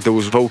sang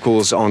those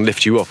vocals on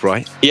 "Lift You Up,"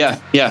 right? Yeah,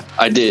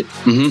 I did.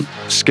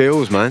 Mm-hmm.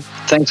 Skills, man.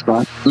 Thanks,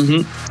 man.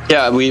 Mm-hmm.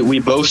 Yeah, we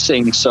both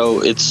sing,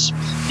 so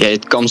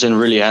it comes in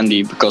really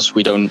handy because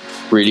we don't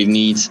really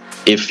need.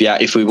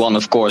 If we want,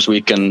 of course,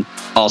 we can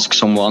ask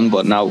someone,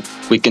 but now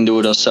we can do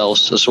it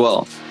ourselves as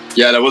well.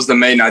 Yeah, that was the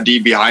main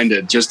idea behind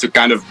it, just to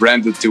kind of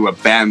rent it to a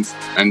band,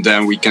 and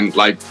then we can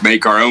like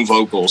make our own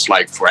vocals,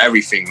 like for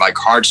everything, like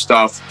hard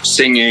stuff,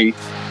 singing.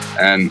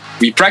 And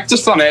we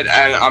practiced on it,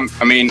 and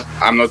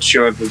I'm not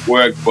sure if it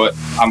worked, but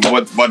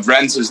what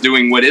Rens is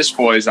doing with his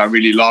voice, I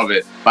really love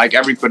it. Like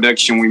every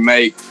production we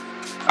make,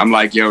 I'm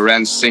like, yo,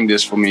 Rens, sing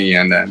this for me,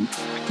 and then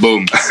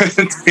boom,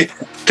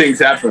 things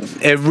happen.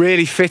 It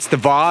really fits the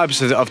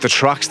vibes of the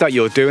tracks that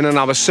you're doing, and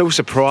I was so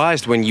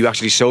surprised when you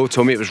actually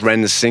told me it was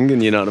Rens singing,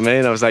 you know what I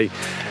mean? I was like,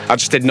 I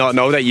just did not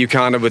know that you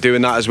kind of were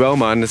doing that as well,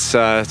 man. It's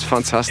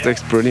fantastic,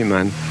 it's brilliant,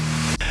 man.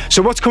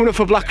 So what's coming up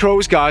for Black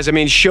Crowes, guys? I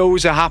mean,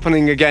 shows are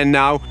happening again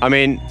now. I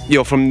mean,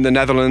 you're from the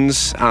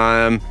Netherlands.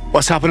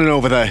 What's happening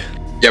over there?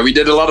 Yeah, we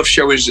did a lot of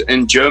shows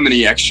in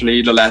Germany,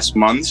 actually, the last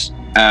months.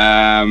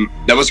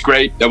 That was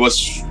great. That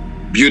was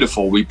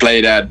beautiful. We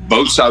played at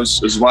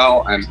Bootshaus as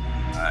well. And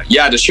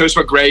the shows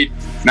were great.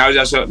 Now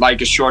there's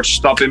a short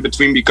stop in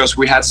between because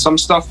we had some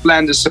stuff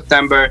planned in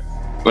September.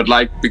 But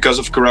because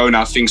of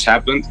Corona, things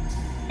happened.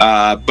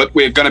 But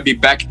we're going to be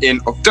back in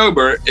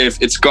October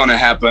if it's going to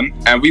happen.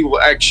 And we will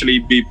actually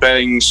be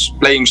playing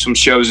some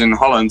shows in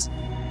Holland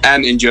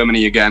and in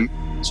Germany again.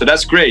 So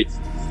that's great.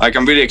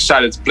 I'm really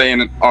excited to play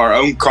in our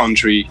own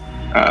country,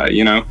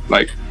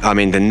 I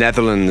mean, the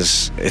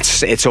Netherlands,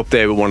 it's up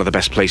there with one of the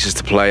best places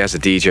to play as a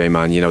DJ,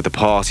 man. You know, the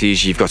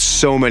parties, you've got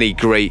so many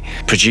great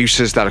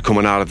producers that are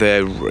coming out of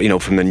there, you know,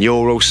 from the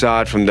Neuro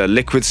side, from the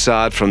Liquid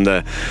side, from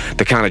the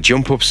kind of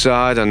jump up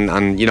side.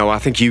 And you know, I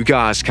think you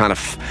guys kind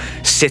of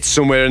sit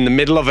somewhere in the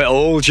middle of it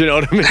all, do you know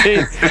what I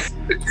mean?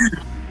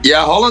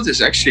 Yeah, Holland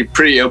is actually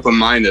pretty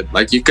open-minded.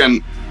 You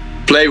can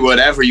play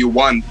whatever you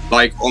want,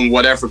 on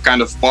whatever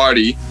kind of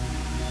party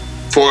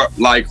for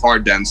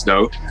hard dance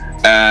though.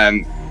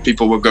 And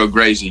people will go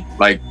crazy.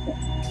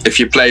 If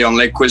you play on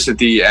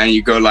Liquidity and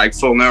you go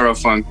full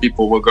neurofunk,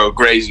 people will go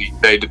crazy.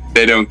 They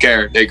don't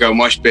care. They go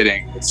mosh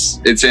pitting.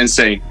 It's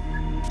insane.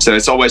 So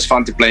it's always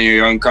fun to play in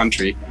your own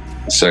country.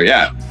 So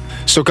yeah.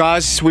 So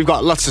guys, we've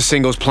got lots of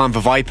singles planned for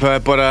Viper,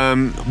 but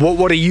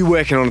what are you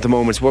working on at the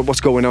moment?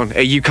 What's going on?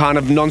 Are you kind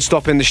of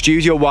non-stop in the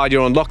studio while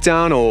you're on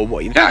lockdown, or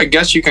what? Yeah, I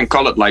guess you can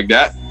call it like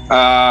that.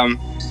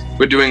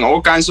 We're doing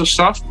all kinds of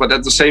stuff, but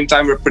at the same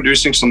time we're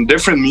producing some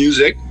different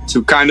music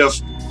to kind of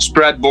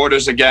spread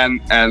borders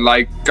again and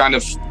kind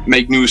of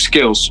make new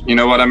skills, you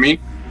know what I mean?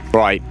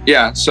 Right.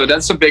 Yeah, so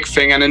that's a big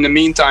thing, and in the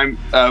meantime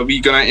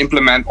we're gonna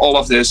implement all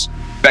of this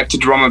back to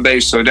drum and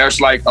bass. So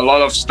there's a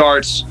lot of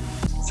starts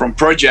from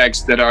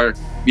projects that are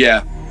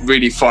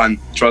really fun,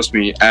 trust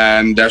me,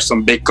 and there's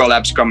some big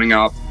collabs coming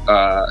up.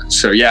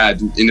 So yeah,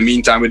 in the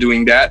meantime we're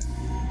doing that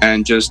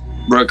and just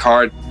work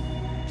hard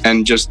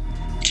and just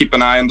keep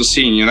an eye on the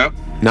scene, you know?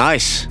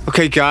 Nice.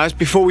 Okay guys,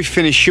 before we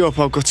finish up,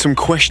 I've got some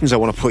questions I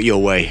want to put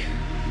your way.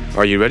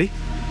 Are you ready?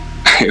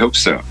 I hope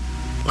so.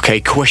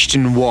 Okay,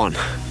 question 1.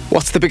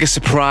 What's the biggest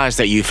surprise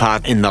that you've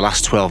had in the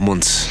last 12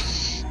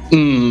 months?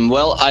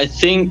 Well, I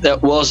think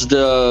that was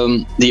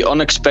the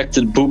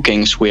unexpected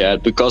bookings we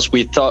had, because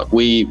we thought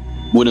we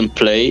wouldn't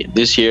play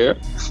this year,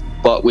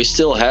 but we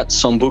still had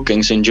some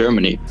bookings in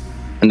Germany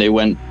and they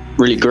went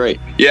really great.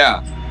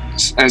 Yeah,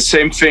 and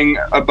same thing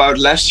about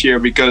last year,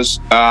 because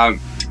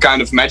to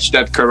kind of match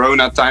that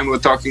Corona time we're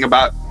talking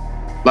about,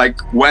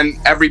 when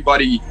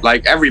everybody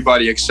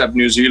except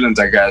New Zealand,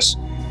 I guess,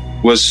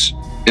 was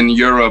in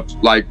Europe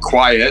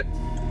quiet,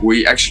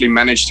 we actually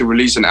managed to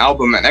release an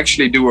album and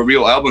actually do a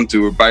real album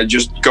tour by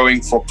just going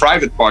for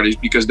private parties,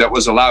 because that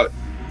was allowed.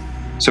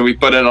 So we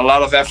put in a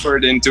lot of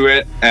effort into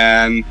it,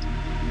 and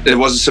it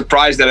was a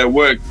surprise that it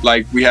worked.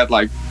 We had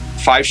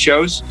 5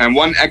 shows and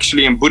one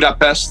actually in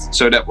Budapest,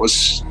 so that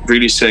was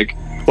really sick.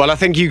 Well, I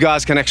think you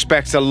guys can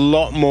expect a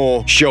lot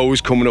more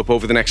shows coming up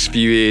over the next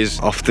few years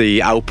of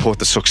the output,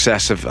 the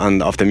success of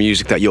the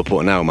music that you're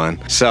putting out, man.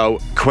 So,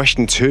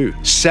 question 2,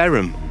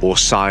 Serum or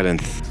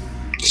Sylenth?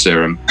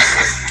 Serum.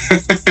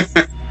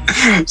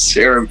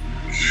 Serum,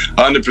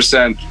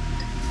 100%.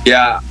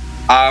 Yeah,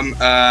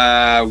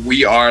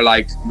 we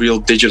are real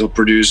digital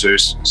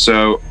producers.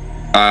 So,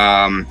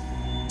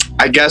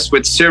 I guess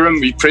with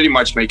Serum, we pretty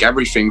much make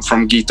everything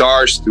from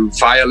guitars to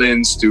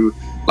violins to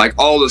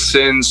all the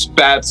synths,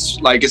 pads,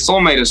 it's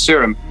all made of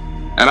Serum.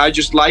 And I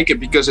just like it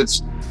because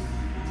it's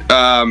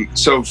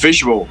so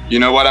visual, you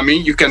know what I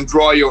mean? You can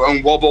draw your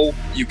own wobble,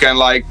 you can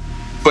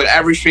put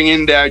everything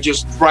in there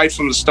just right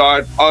from the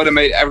start,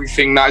 automate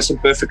everything nice and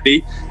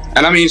perfectly.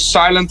 And I mean,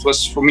 Sylenth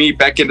was for me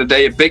back in the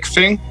day a big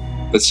thing,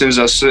 but since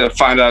I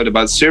found out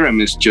about Serum,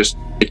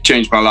 it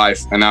changed my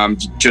life, and I'm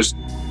just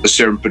a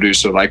Serum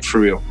producer, for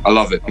real. I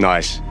love it.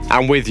 Nice.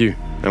 I'm with you.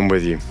 I'm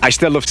with you. I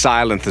still love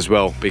Silent as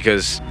well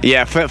because,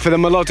 yeah, for the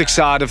melodic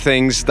side of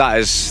things, that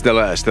is still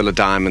a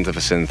diamond of a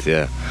synth,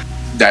 yeah.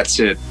 That's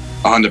it,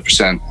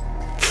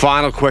 100%.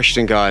 Final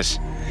question, guys.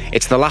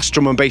 It's the last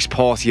drum and bass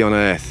party on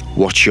Earth.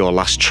 What's your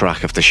last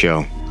track of the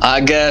show? I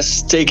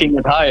guess Taking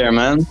It Higher,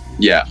 man.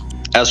 Yeah.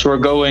 As we're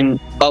going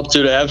up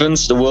to the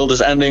heavens, the world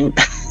is ending.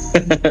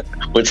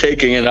 We're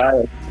taking it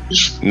higher.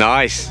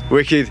 Nice,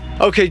 wicked.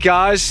 Okay,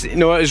 guys, you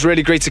know, it was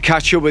really great to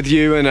catch up with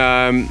you,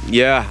 and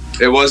yeah.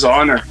 It was an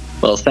honor.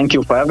 Well, thank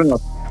you for having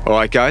us. All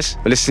right, guys.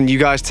 Well, listen, you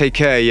guys take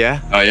care,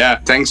 yeah? Oh, yeah.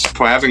 Thanks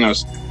for having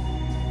us.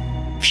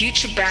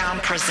 Future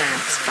Bound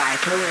presents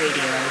Viper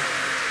Radio.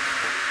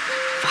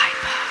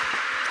 Viper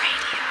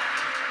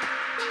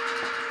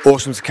Radio.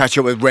 Awesome to catch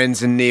up with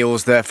Renz and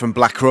Niels there from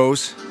Black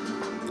Rose.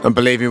 And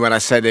believe me when I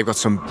say they've got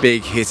some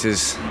big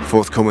hitters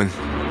forthcoming.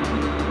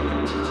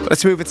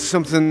 Let's move into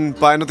something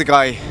by another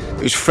guy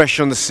who's fresh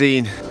on the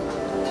scene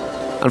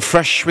and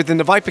fresh within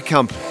the Viper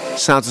camp.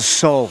 Sounds of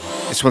soul.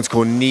 This one's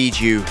called Need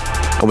You,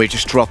 and we've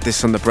just dropped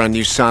this on the brand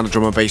new Sound of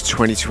Drum and Bass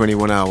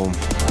 2021 album.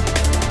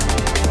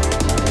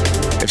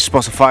 If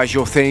Spotify is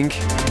your thing,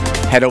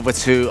 head over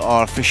to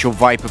our official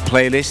Viper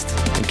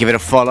playlist and give it a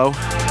follow,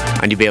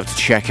 and you'll be able to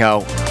check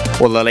out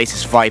all the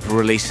latest Viper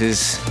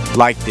releases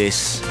like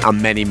this and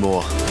many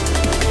more.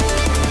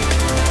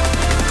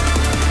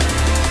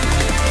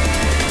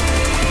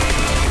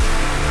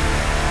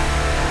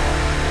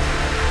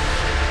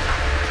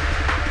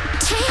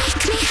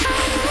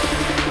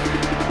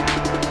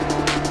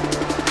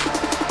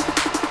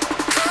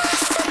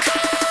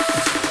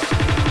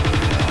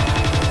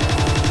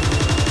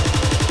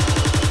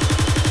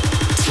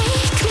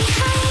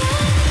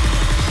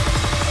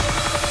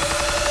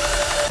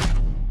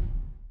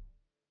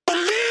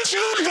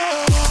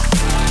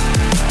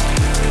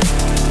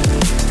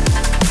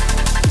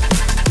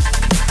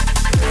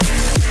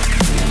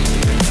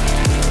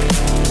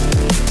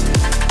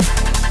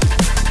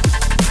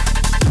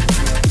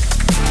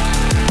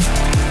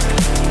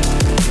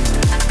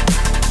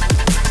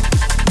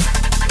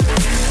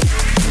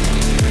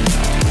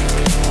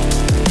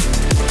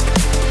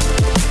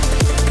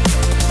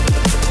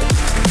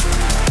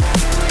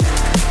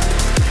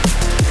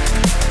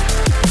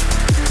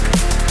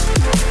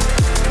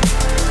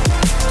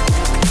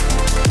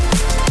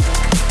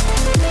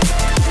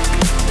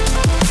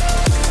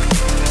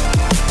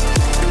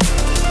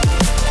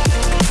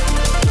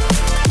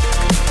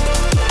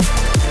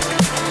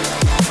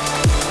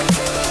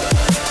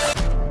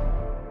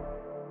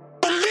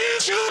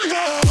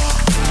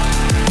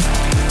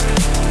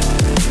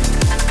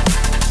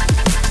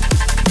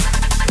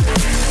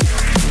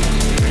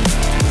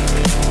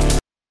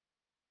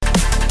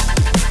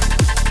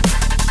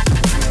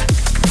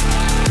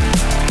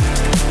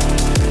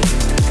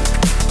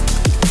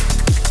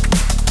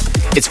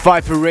 It's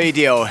Viper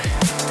Radio,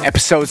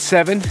 episode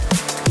 7,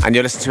 and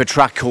you're listening to a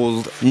track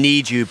called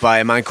Need You by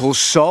a man called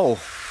Soul.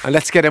 And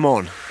let's get him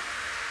on.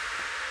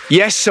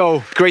 Yes,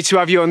 so great to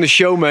have you on the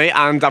show, mate,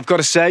 and I've got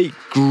to say,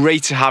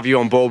 great to have you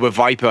on board with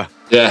Viper.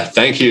 Yeah,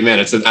 thank you, man.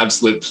 It's an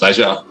absolute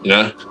pleasure, you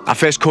know. I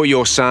first caught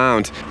your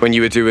sound when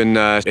you were doing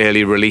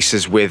early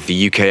releases with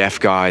the UKF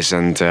guys,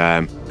 and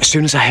as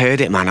soon as I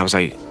heard it, man, I was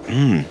like,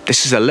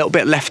 this is a little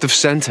bit left of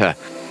centre,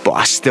 but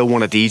I still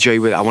want to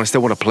DJ with it. I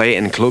still want to play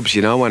it in clubs,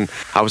 you know. And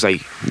I was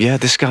like, yeah,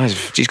 he's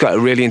got a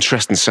really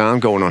interesting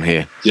sound going on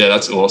here. Yeah,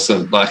 that's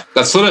awesome. Like,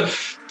 that's sort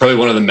of probably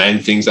one of the main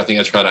things I think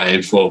I try to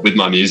aim for with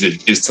my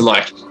music is to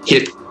like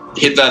hit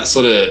that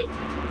sort of,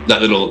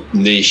 that little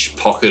niche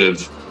pocket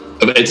of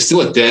it's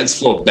still a dance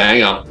floor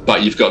banger,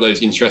 but you've got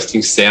those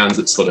interesting sounds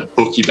that sort of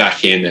hook you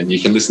back in and you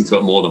can listen to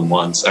it more than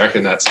once. I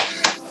reckon that's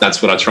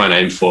what I try and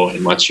aim for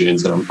in my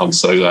tunes, and I'm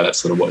so glad that's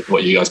sort of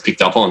what you guys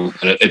picked up on,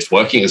 and it's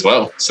working as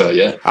well. So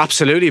yeah,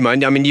 absolutely,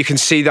 man. I mean, you can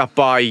see that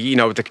by, you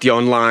know, the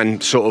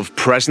online sort of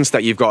presence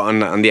that you've got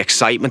and the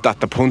excitement that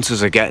the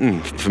punters are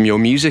getting from your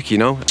music, you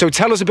know. So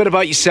tell us a bit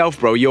about yourself,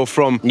 bro. You're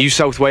from New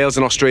South Wales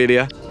in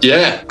Australia.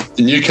 Yeah,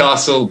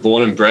 Newcastle,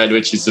 born and bred,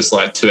 which is just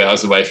like 2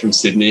 hours away from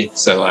Sydney.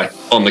 So like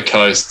on the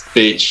coast,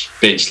 beach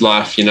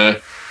life, you know.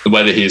 The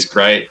weather here is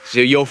great. So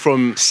you're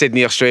from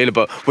Sydney, Australia,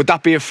 but would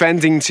that be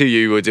offending to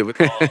you? Would it?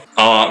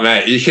 Oh,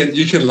 mate,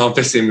 you can lump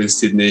us in with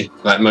Sydney,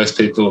 like most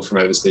people from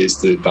overseas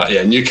do. But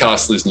yeah,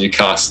 Newcastle is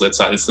Newcastle. It's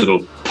like this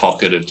little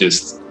pocket of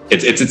just,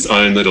 it's its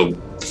own little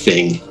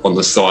thing on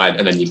the side,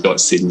 and then you've got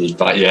Sydney.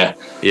 But yeah,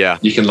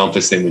 you can lump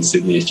us in with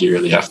Sydney if you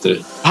really have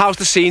to. How's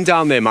the scene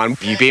down there, man?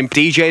 You been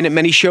DJing at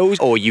many shows,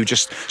 or are you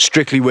just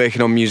strictly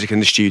working on music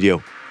in the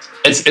studio?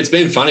 It's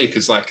been funny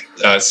because like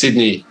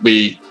Sydney,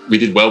 we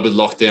did well with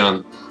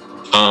lockdown.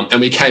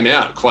 And we came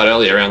out quite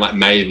early, around like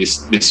May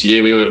this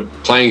year. We were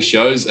playing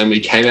shows and we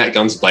came out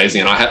guns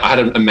blazing. And I had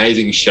an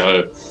amazing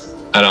show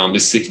at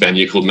this sick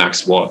venue called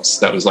Max Watts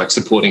that was like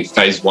supporting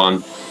Phase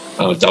One,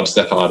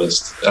 dubstep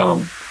artist.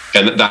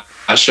 And that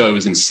show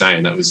was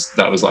insane. That was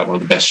like one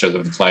of the best shows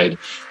I've ever played.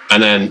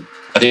 And then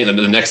I think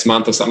the next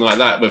month or something like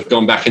that, we've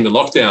gone back into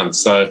lockdown.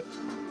 So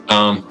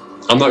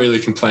I'm not really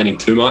complaining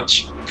too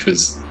much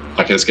because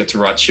I can just get to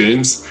write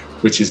tunes,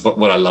 which is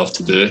what I love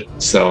to do.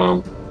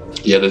 So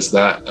yeah, there's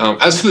that.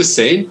 As for the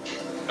scene,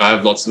 I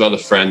have lots of other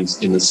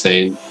friends in the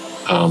scene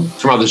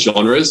from other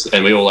genres,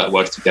 and we all like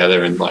work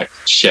together and like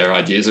share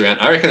ideas around.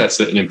 I reckon that's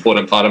an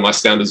important part of my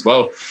sound as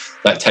well,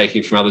 like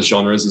taking from other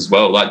genres as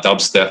well, like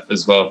dubstep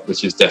as well,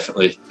 which is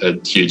definitely a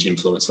huge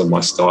influence on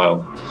my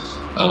style.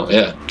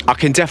 Yeah, I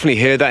can definitely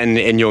hear that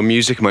in your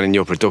music, man, in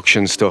your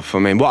production stuff. I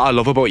mean, what I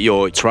love about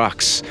your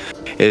tracks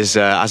is,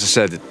 as I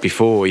said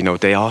before, you know,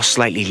 they are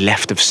slightly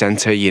left of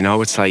centre, you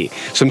know. It's like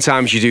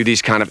sometimes you do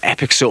these kind of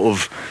epic sort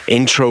of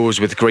intros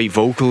with great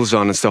vocals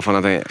on and stuff, and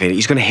I think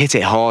he's going to hit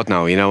it hard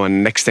now, you know,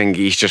 and next thing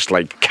he's just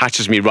like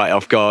catches me right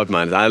off guard,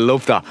 man. I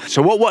love that.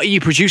 So what are you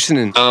producing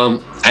in?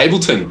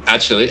 Ableton,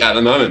 actually, at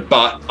the moment,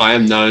 but I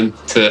am known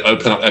to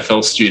open up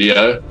FL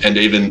Studio and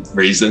even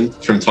Reason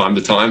from time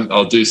to time.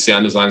 I'll do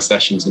sound design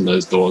sessions in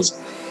those doors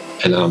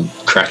and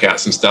crack out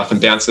some stuff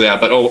and bounce it out,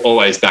 but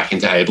always back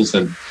into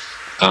Ableton.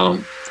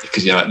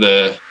 Because, you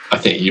know, I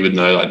think you would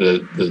know, like,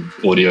 the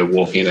audio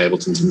warping in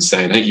Ableton's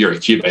insane. I think you're a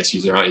Cubase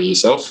user, aren't you,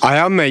 yourself? I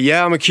am, mate.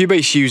 Yeah, I'm a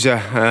Cubase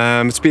user.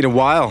 It's been a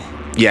while.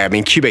 Yeah, I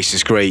mean, Cubase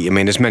is great. I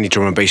mean, there's many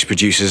drum and bass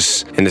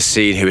producers in the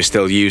scene who are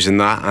still using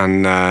that,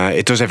 and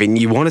it does everything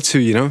you want it to,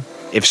 you know?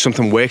 If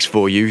something works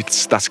for you,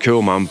 that's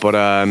cool, man. But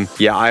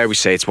yeah, I always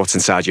say it's what's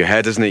inside your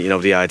head, isn't it? You know,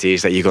 the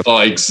ideas that you got. Oh,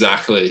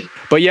 exactly.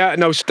 But yeah,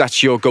 no,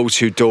 that's your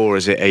go-to door,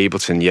 is it,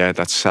 Ableton? Yeah,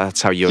 that's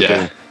how you're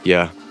doing.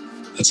 Yeah.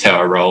 That's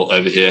how I roll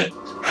over here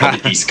on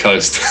the East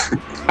Coast.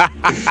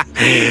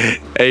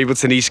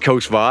 Ableton East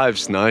Coast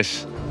vibes,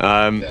 nice.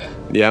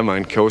 Yeah,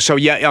 man, cool. So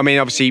yeah, I mean,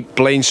 obviously,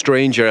 Blaine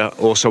Stranger,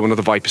 also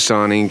another Viper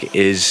signing,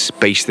 is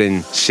based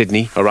in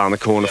Sydney, around the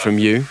corner from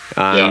you.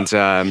 And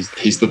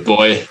he's the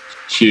boy.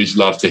 Huge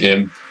love to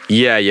him.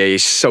 Yeah,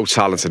 he's so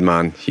talented,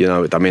 man. You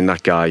know, I mean,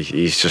 that guy,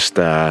 he's just,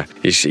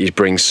 he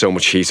brings so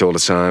much heat all the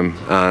time.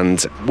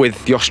 And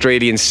with the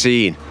Australian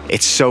scene,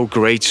 it's so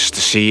great just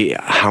to see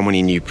how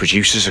many new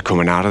producers are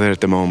coming out of there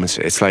at the moment.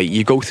 It's like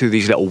you go through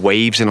these little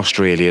waves in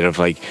Australia of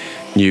like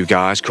new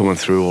guys coming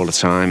through all the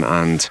time.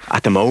 And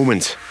at the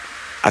moment,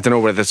 I don't know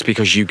whether it's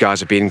because you guys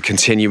have been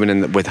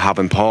continuing with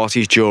having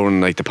parties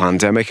during like the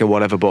pandemic or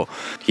whatever, but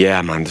yeah,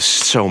 man, there's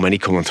so many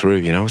coming through,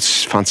 you know,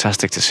 it's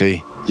fantastic to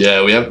see.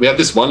 Yeah, we have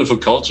this wonderful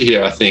culture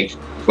here, I think,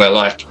 where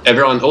like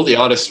everyone, all the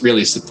artists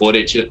really support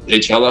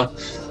each other,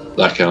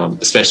 like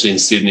especially in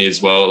Sydney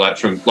as well, like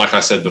from, like I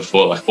said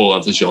before, like all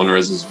other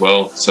genres as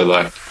well. So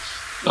like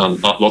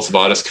lots of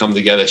artists come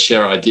together,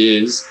 share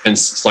ideas, and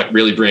like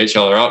really bring each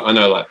other up. I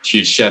know, like,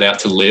 huge shout out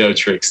to Leo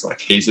Tricks, like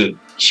he's a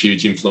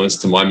huge influence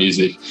to my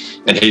music,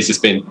 and he's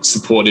just been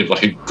supportive,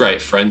 like a great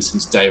friend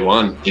since day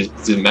one. He's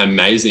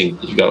amazing.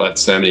 You've got like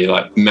so many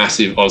like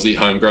massive Aussie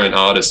homegrown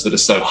artists that are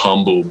so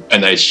humble,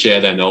 and they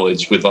share their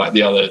knowledge with like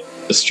the other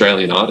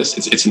Australian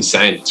artists. It's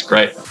insane. It's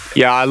great.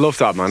 Yeah, I love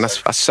that, man.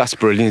 That's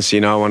brilliant, you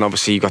know. And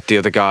obviously you got the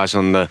other guys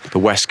on the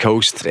West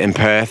Coast in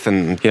Perth,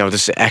 and you know,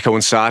 there's Echo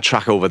and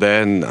Sidetrack over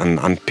there,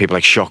 and people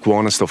like Shock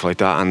One and stuff like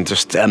that, and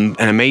just an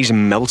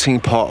amazing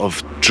melting pot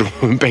of drum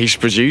and bass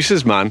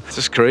producers, man. It's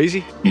just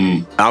crazy.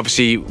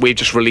 Obviously, we've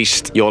just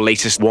released your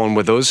latest one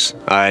with us,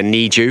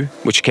 Need You,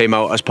 which came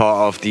out as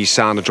part of the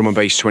Sound of Drum and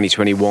Bass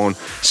 2021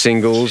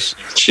 singles.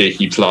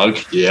 Cheeky plug.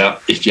 Yeah,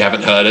 if you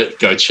haven't heard it,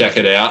 go check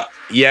it out.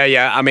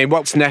 Yeah. I mean,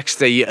 what's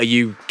next? Are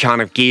you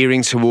kind of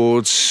gearing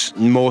towards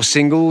more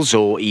singles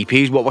or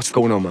EPs? What's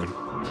going on, man?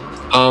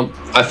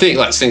 I think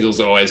like singles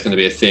are always going to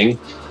be a thing.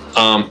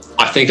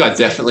 I think I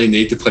definitely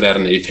need to put out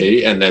an EP,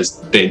 and there's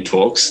been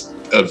talks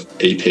of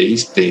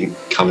EPs being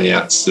coming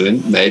out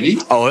soon, maybe.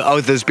 Oh,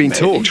 there's been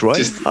talks,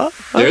 right?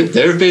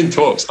 There have been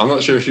talks. I'm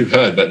not sure if you've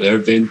heard, but there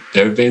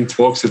have been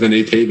talks of an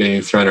EP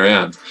being thrown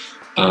around.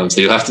 So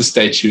you'll have to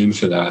stay tuned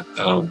for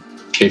that.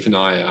 Keep an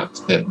eye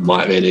out. There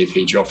might be an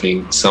EP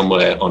dropping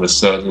somewhere on a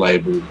certain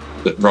label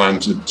that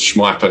rhymes with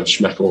Schmeiper and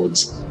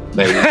Schmeckwards,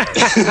 maybe.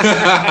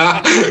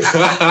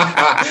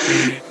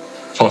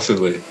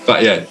 Possibly.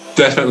 But yeah,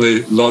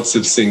 definitely lots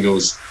of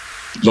singles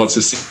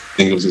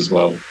as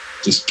well.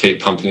 Just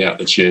keep pumping out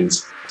the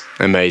tunes.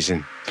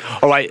 Amazing.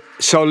 All right,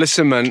 so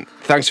listen, man,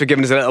 thanks for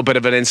giving us a little bit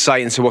of an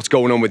insight into what's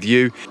going on with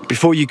you.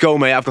 Before you go,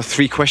 mate, I've got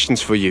 3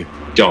 questions for you.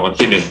 Go on,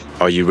 hit me.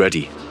 Are you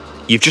ready?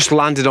 You've just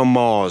landed on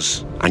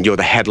Mars, and you're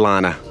the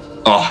headliner.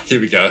 Oh, here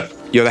we go.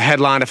 You're the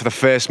headliner for the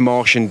first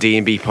Martian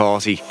D&B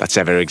party that's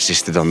ever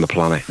existed on the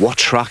planet. What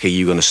track are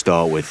you going to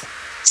start with?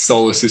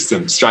 Solar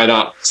System, straight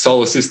up.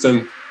 Solar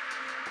System,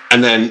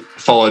 and then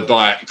followed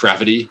by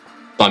Gravity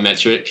by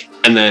Metric,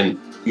 and then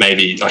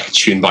maybe like a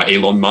tune by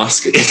Elon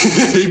Musk.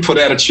 He put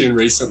out a tune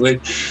recently.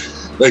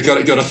 They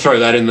got to throw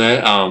that in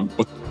there.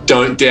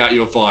 Don't Doubt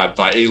Your Vibe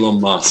by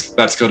Elon Musk.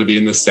 That's got to be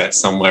in the set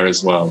somewhere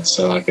as well.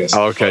 So I guess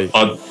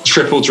I'd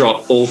triple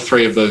drop all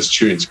 3 of those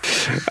tunes.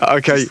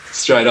 Okay.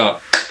 Straight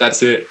up.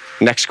 That's it.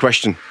 Next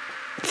question.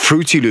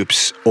 Fruity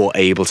Loops or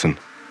Ableton?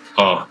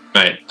 Oh,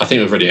 mate, I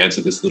think we've already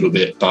answered this a little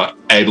bit, but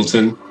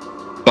Ableton.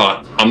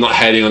 But I'm not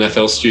hating on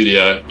FL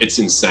Studio. It's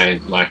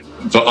insane. Like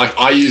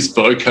I use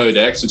Vocode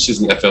X, which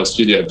is an FL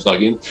Studio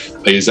plugin.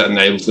 I use that in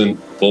Ableton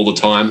all the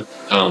time.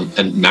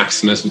 And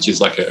Maximus, which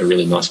is like a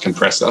really nice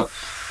compressor.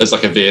 There's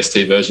like a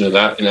VST version of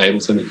that in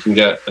Ableton that you can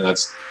get, and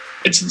that's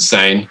it's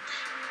insane.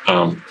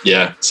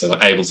 So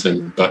like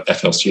Ableton, but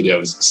FL Studio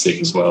is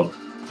sick as well.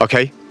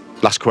 Okay,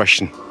 last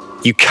question.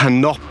 You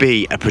cannot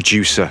be a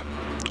producer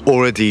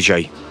or a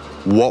DJ.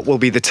 What will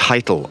be the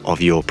title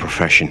of your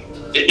profession?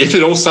 If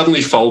it all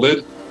suddenly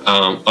folded,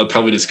 I'd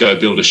probably just go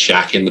build a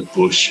shack in the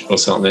bush or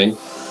something,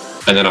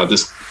 and then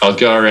I'd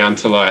go around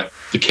to like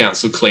the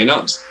council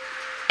cleanups,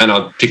 and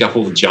I'd pick up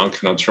all the junk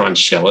and I'd try and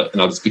sell it,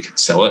 and I'd just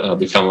sell it, and I'd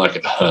become like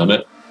a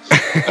hermit.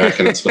 I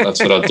reckon that's what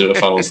I'd do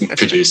if I wasn't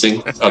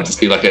producing. I'd just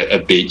be like a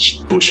beach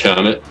bush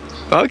hermit.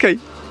 Okay,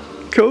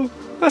 cool.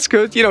 That's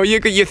good. You know,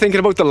 you're thinking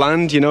about the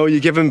land. You know,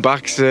 you're giving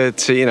back to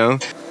you know,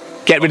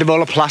 get rid of all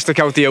the plastic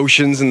out the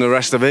oceans and the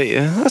rest of it.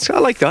 Yeah, I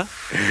like that.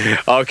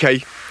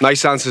 Okay,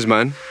 nice answers,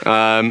 man.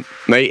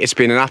 Mate, it's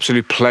been an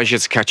absolute pleasure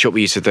to catch up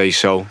with you today,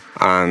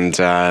 and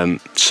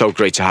so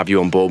great to have you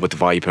on board with the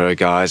Viper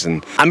guys.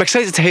 And I'm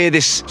excited to hear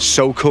this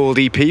so-called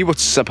EP.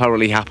 What's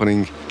apparently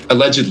happening?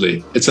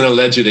 Allegedly, it's an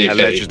alleged EP.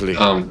 Allegedly,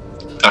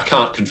 I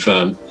can't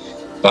confirm,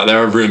 but there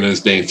are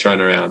rumours being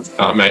thrown around.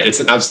 Mate, it's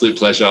an absolute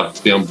pleasure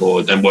to be on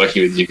board and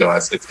working with you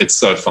guys. It's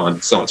so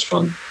fun, so much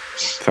fun.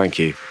 Thank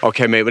you.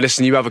 Okay, mate. Well,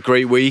 listen, you have a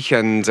great week,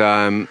 and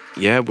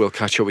we'll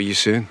catch up with you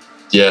soon.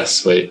 Yeah,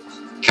 sweet.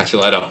 Catch you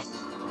later.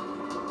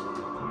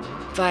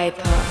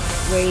 Viper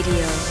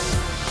Radio.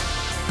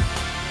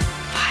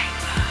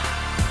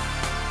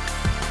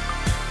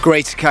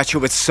 Great to catch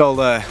up with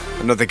Solar,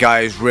 another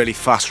guy who's really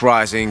fast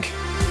rising.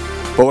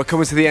 But we're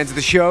coming to the end of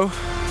the show,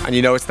 and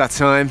you know it's that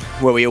time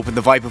where we open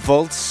the Viper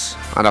Vaults,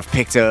 and I've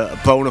picked a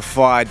bona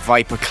fide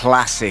Viper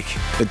classic,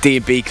 the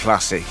D&B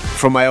classic,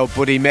 from my old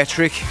buddy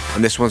Metric,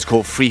 and this one's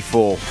called Free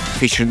Fall,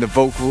 featuring the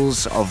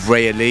vocals of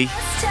Rhea Lee,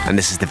 and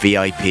this is the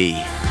VIP.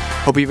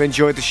 Hope you've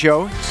enjoyed the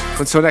show.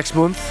 Until next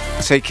month,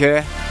 take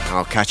care, and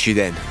I'll catch you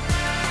then.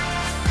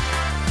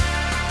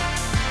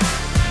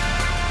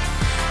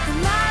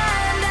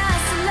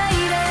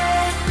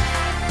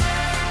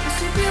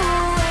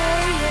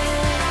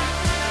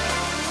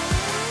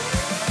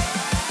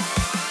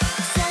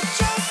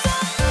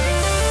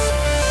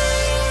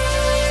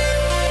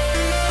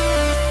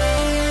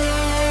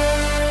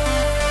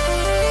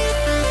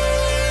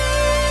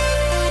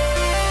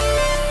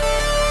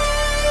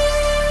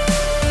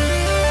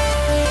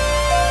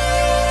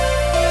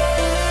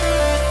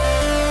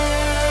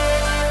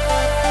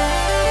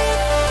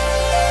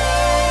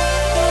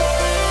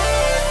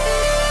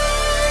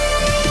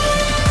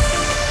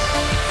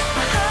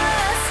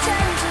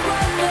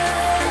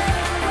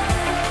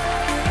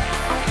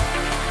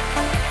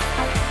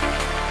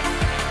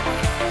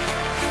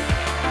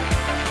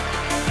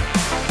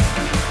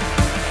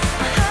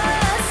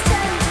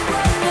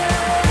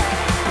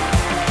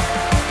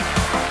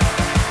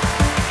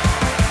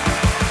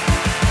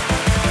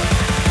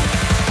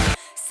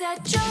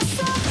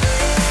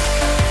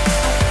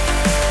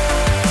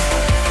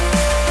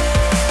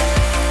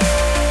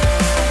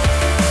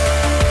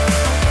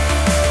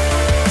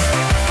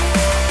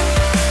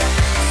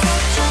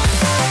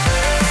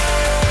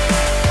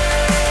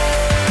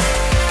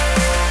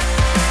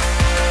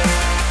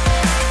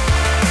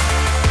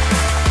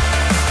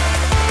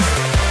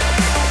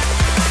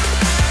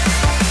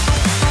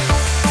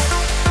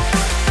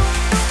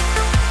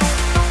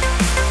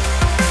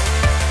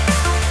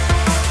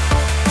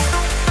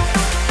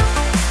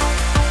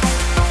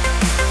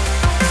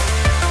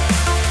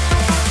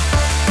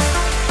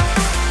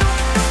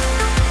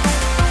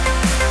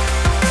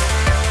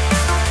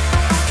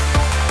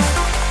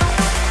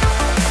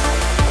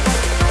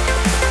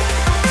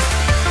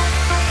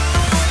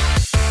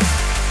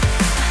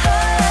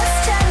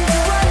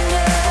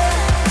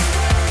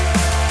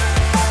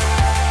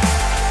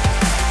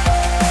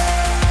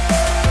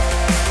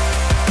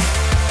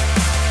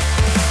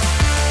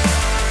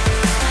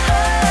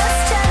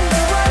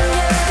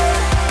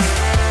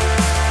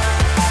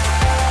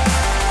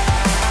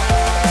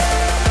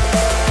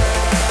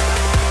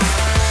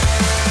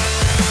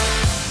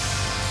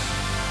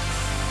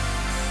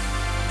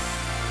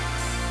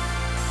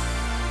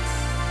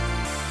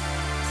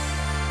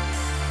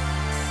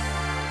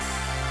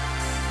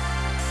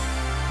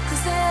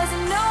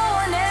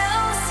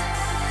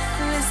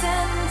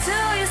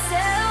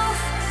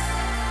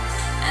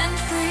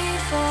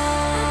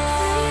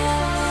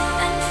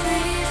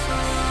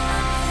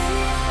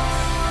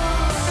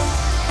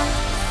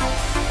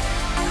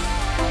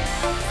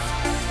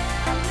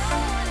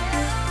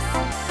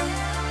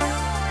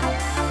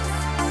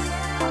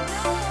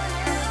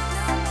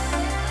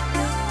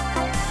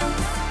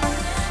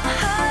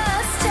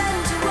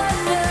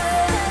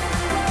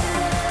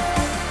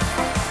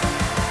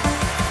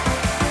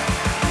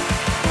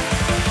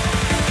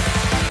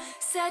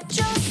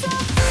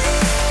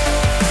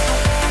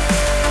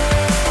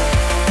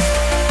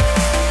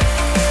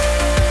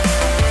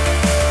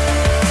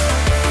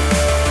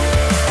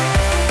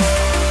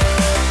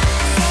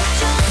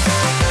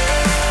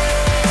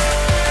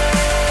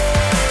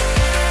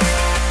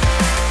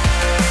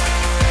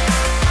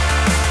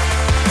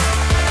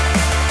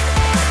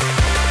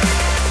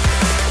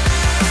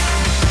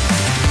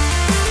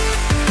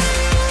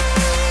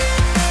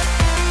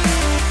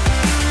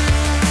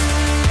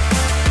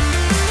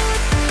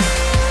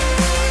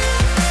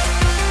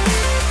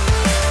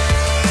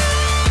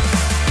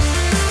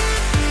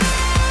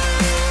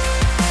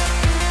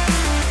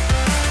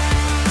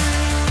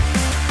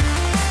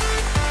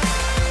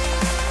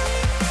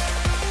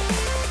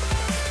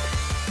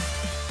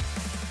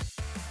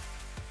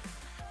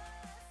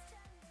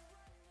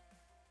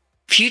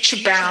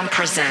 Futurebound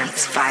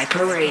presents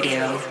Viper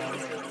Radio.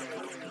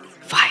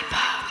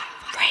 Viper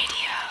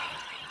Radio.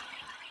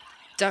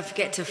 Don't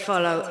forget to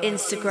follow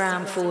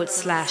Instagram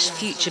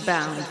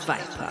 /Futurebound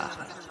Viper.